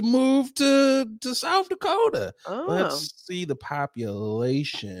need to move to South Dakota. Let's see the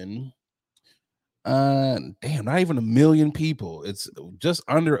population. Damn, not even 1 million people. It's just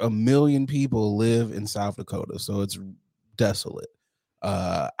under 1 million people live in South Dakota, so it's desolate.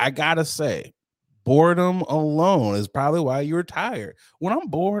 I gotta say, boredom alone is probably why you're tired. When I'm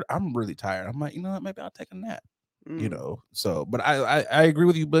bored, I'm really tired. I'm like, you know what, maybe I'll take a nap. You know, so but I agree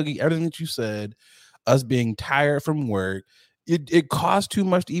with you, Boogie. Everything that you said, us being tired from work, it costs too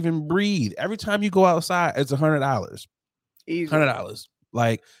much to even breathe. Every time you go outside, it's $100. $100.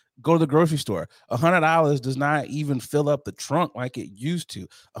 Like, go to the grocery store. $100 does not even fill up the trunk like it used to.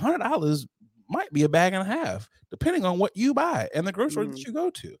 $100 might be a bag and a half, depending on what you buy and the grocery that you go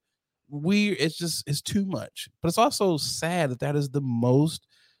to. It's too much. But it's also sad that is the most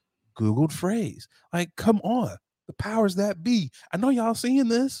Googled phrase. Like, come on, the powers that be. I know y'all seeing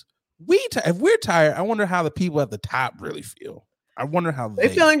this. If we're tired, I wonder how the people at the top really feel. I wonder how they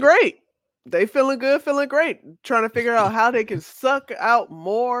feeling great. They feeling good, feeling great. Trying to figure out how they can suck out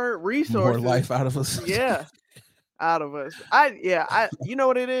more resources, more life out of us. Yeah, out of us. You know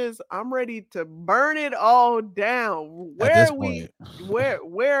what it is? I'm ready to burn it all down. Where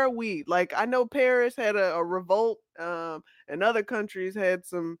are we? Like, I know Paris had a revolt, and other countries had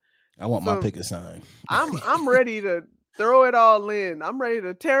some. I want my picket sign. I'm ready to throw it all in. I'm ready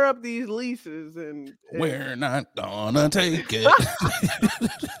to tear up these leases and we're not gonna take it.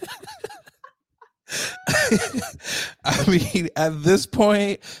 I mean, at this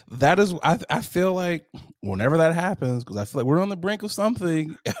point, that is, I feel like whenever that happens, because I feel like we're on the brink of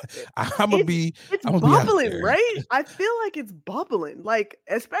something, it's bubbling, right? I feel like it's bubbling, like,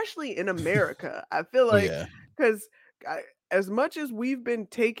 especially in America. I feel like, because as much as we've been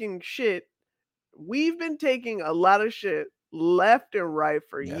taking a lot of shit left and right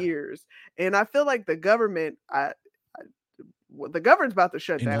for years. And I feel like the government, the government's about to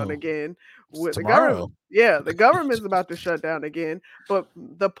shut down again. The government's about to shut down again. But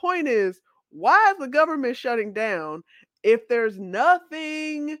the point is, why is the government shutting down if there's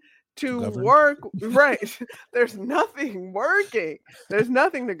nothing to work? Right. There's nothing working. There's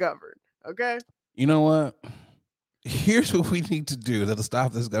nothing to govern. Okay. You know what? Here's what we need to do to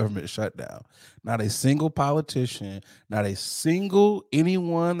stop this government shutdown. Not a single politician, not a single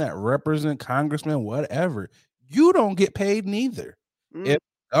anyone that represent congressman, whatever. You don't get paid neither. If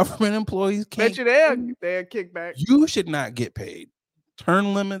government employees can't, bet you they're kickback. You should not get paid.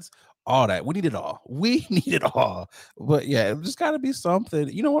 Term limits, all that. We need it all. But yeah, it just got to be something.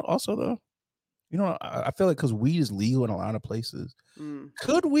 You know what? Also, though, you know, I feel like because weed is legal in a lot of places.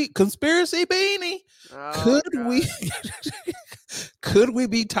 Could we, conspiracy beanie? Could we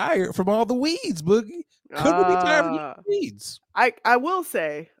be tired from all the weeds, Boogie? Could we be tired from the weeds? I will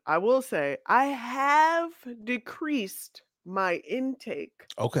say, I have decreased my intake.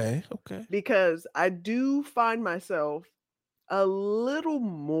 Okay. Because I do find myself a little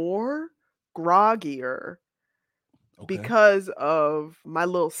more groggier because of my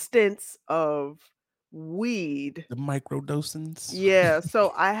little stints of weed. The microdosings. Yeah,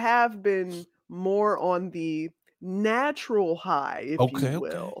 so I have been more on the natural high, if you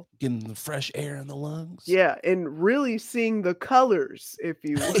will. Getting the fresh air in the lungs. Yeah, and really seeing the colors, if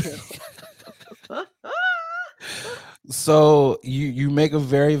you will. So you make a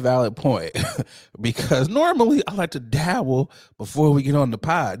very valid point because normally I like to dabble before we get on the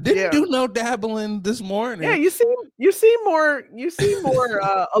pod. Didn't do no dabbling this morning. Yeah, you seem more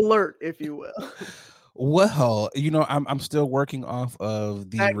alert, if you will. Well, you know, I'm still working off of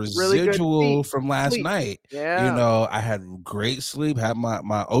the residual really from last night. Yeah. You know, I had great sleep, had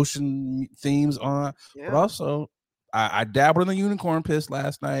my ocean themes on, but also I dabbled in the unicorn piss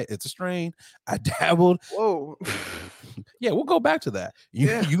last night. It's a strain. I dabbled. Whoa. Yeah, we'll go back to that.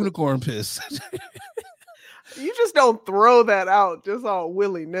 Unicorn piss. You just don't throw that out just all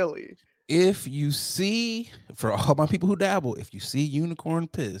willy-nilly. If you see, for all my people who dabble, if you see unicorn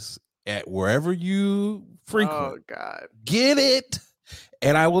piss at wherever you frequent, get it.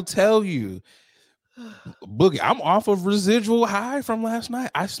 And I will tell you, Boogie, I'm off of residual high from last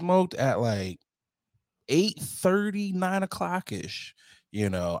night. I smoked at like 8:30, 9 o'clock ish. You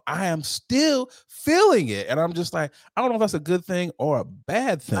know, I am still feeling it. And I'm just like, I don't know if that's a good thing or a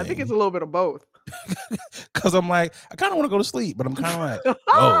bad thing. I think it's a little bit of both. Because I'm like, I kind of want to go to sleep, but I'm kind of like,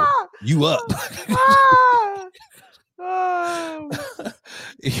 oh, you up. Oh,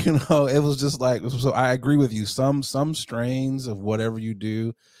 You know, it was just like, so I agree with you. Some strains of whatever you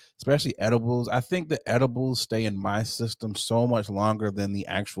do, especially edibles, I think the edibles stay in my system so much longer than the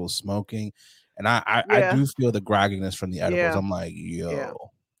actual smoking. And I yeah, do feel the grogginess from the edibles. yeah, I'm like, yeah.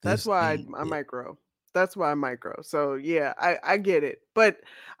 yo, That's this why ain't I it. micro. That's why I micro. So yeah, I get it. But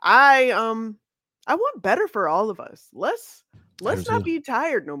I want better for all of us. Let's I do not too. be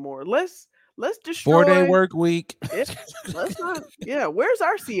tired no more. Let's 4-day destroy. work week. Yeah, let's not. Yeah, where's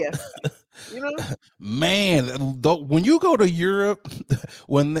our siesta? You know? Man, when you go to Europe,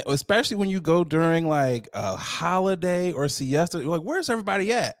 especially when you go during like a holiday or siesta, you're like, where's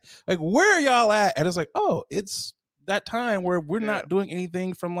everybody at? Like, where are y'all at? And it's like, oh, it's that time where we're Yeah. not doing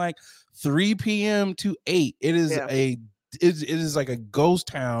anything from like 3 p.m. to 8. It is Yeah. it is like a ghost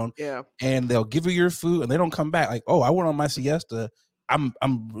town, Yeah. and they'll give you your food and they don't come back. Like, oh, I went on my siesta. I'm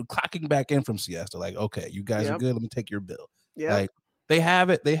clocking back in from siesta. Like, okay, you guys are Yep. good. Let me take your bill. Yeah. Like, they have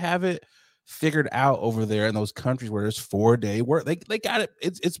it figured out over there in those countries where there's 4-day work. They got it.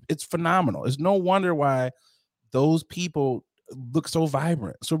 It's phenomenal. It's no wonder why those people look so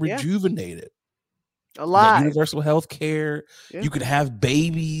vibrant, so Yeah. rejuvenated. You got Alive. universal health care. Yeah. You could have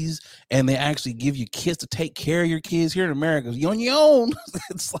babies, and they actually give you kids to take care of your kids. Here in America, you're on your own.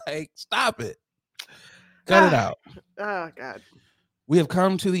 It's like, stop it. Cut it out. Oh God. We have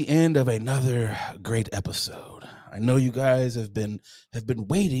come to the end of another great episode. I know you guys have been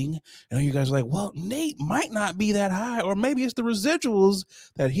waiting. I know you guys are like, well, Nate might not be that high, or maybe it's the residuals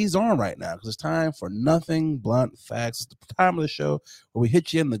that he's on right now, because it's time for Nothing Blunt Facts. It's the time of the show where we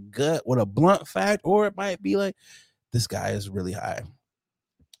hit you in the gut with a blunt fact, or it might be like, this guy is really high.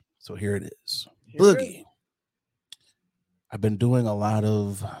 So here it is. Here it is. Boogie. I've been doing a lot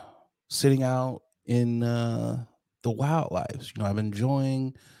of sitting out in the wildlife. You know, I'm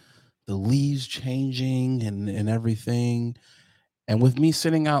enjoying the leaves changing and everything. And with me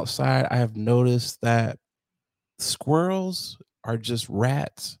sitting outside, I have noticed that squirrels are just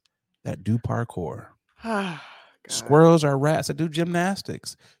rats that do parkour. God. Squirrels are rats that do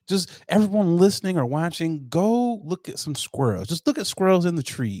gymnastics. Just everyone listening or watching, go look at some squirrels. Just look at squirrels in the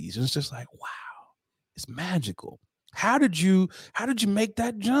trees. It's just like, wow, it's magical. How did you make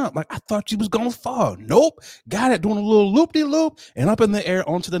that jump? Like, I thought you was gonna fall. Nope. Got it, doing a little loop-de-loop and up in the air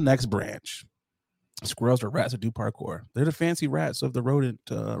onto the next branch. Squirrels are rats that do parkour. They're the fancy rats of the rodent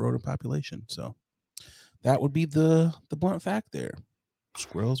population. So that would be the blunt fact there.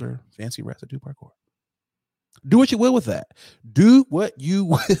 Squirrels are fancy rats that do parkour. Do what you will with that. Do what you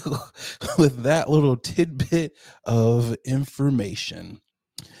will with that little tidbit of information.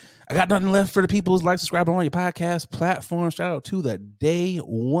 I got nothing left for the people who's like, subscribe on your podcast platform. Shout out to the day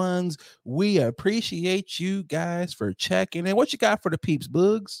ones. We appreciate you guys for checking in. What you got for the peeps,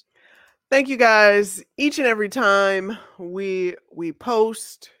 Bugs? Thank you guys. Each and every time we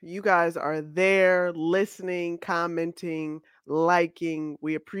post, you guys are there listening, commenting, liking.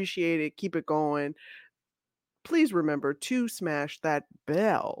 We appreciate it. Keep it going. Please remember to smash that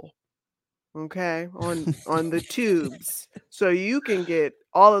bell, okay, on the tubes, so you can get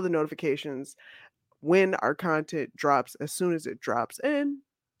all of the notifications when our content drops, as soon as it drops. And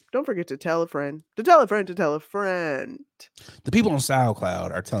don't forget to tell a friend, to tell a friend, to tell a friend. The people on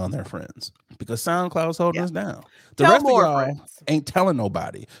SoundCloud are telling their friends, because SoundCloud's holding us down. The Tell rest of more y'all friends. ain't telling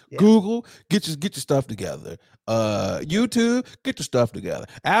nobody. Yeah. Google, get your stuff together. YouTube, get your stuff together.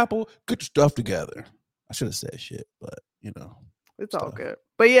 Apple, get your stuff together. I should have said shit, but you know, It's all stuff. good.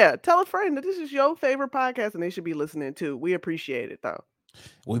 But yeah, tell a friend that this is your favorite podcast and they should be listening too. We appreciate it though.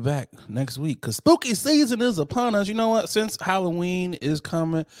 We'll be back next week because spooky season is upon us. You know what? Since Halloween is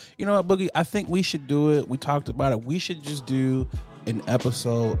coming, you know what, Boogie? I think we should do it. We talked about it. We should just do an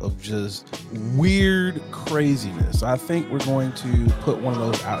episode of just weird craziness. I think we're going to put one of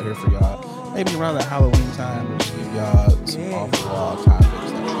those out here for y'all. Maybe around the Halloween time, we'll just give y'all some off-the-wall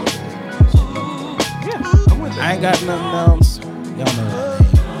topics. Yeah, I'm with it. I ain't got nothing else. Y'all know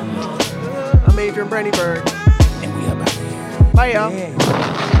my name. I'm Adrian Brandyberg. And we up out here. Bye,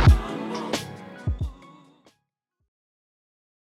 y'all.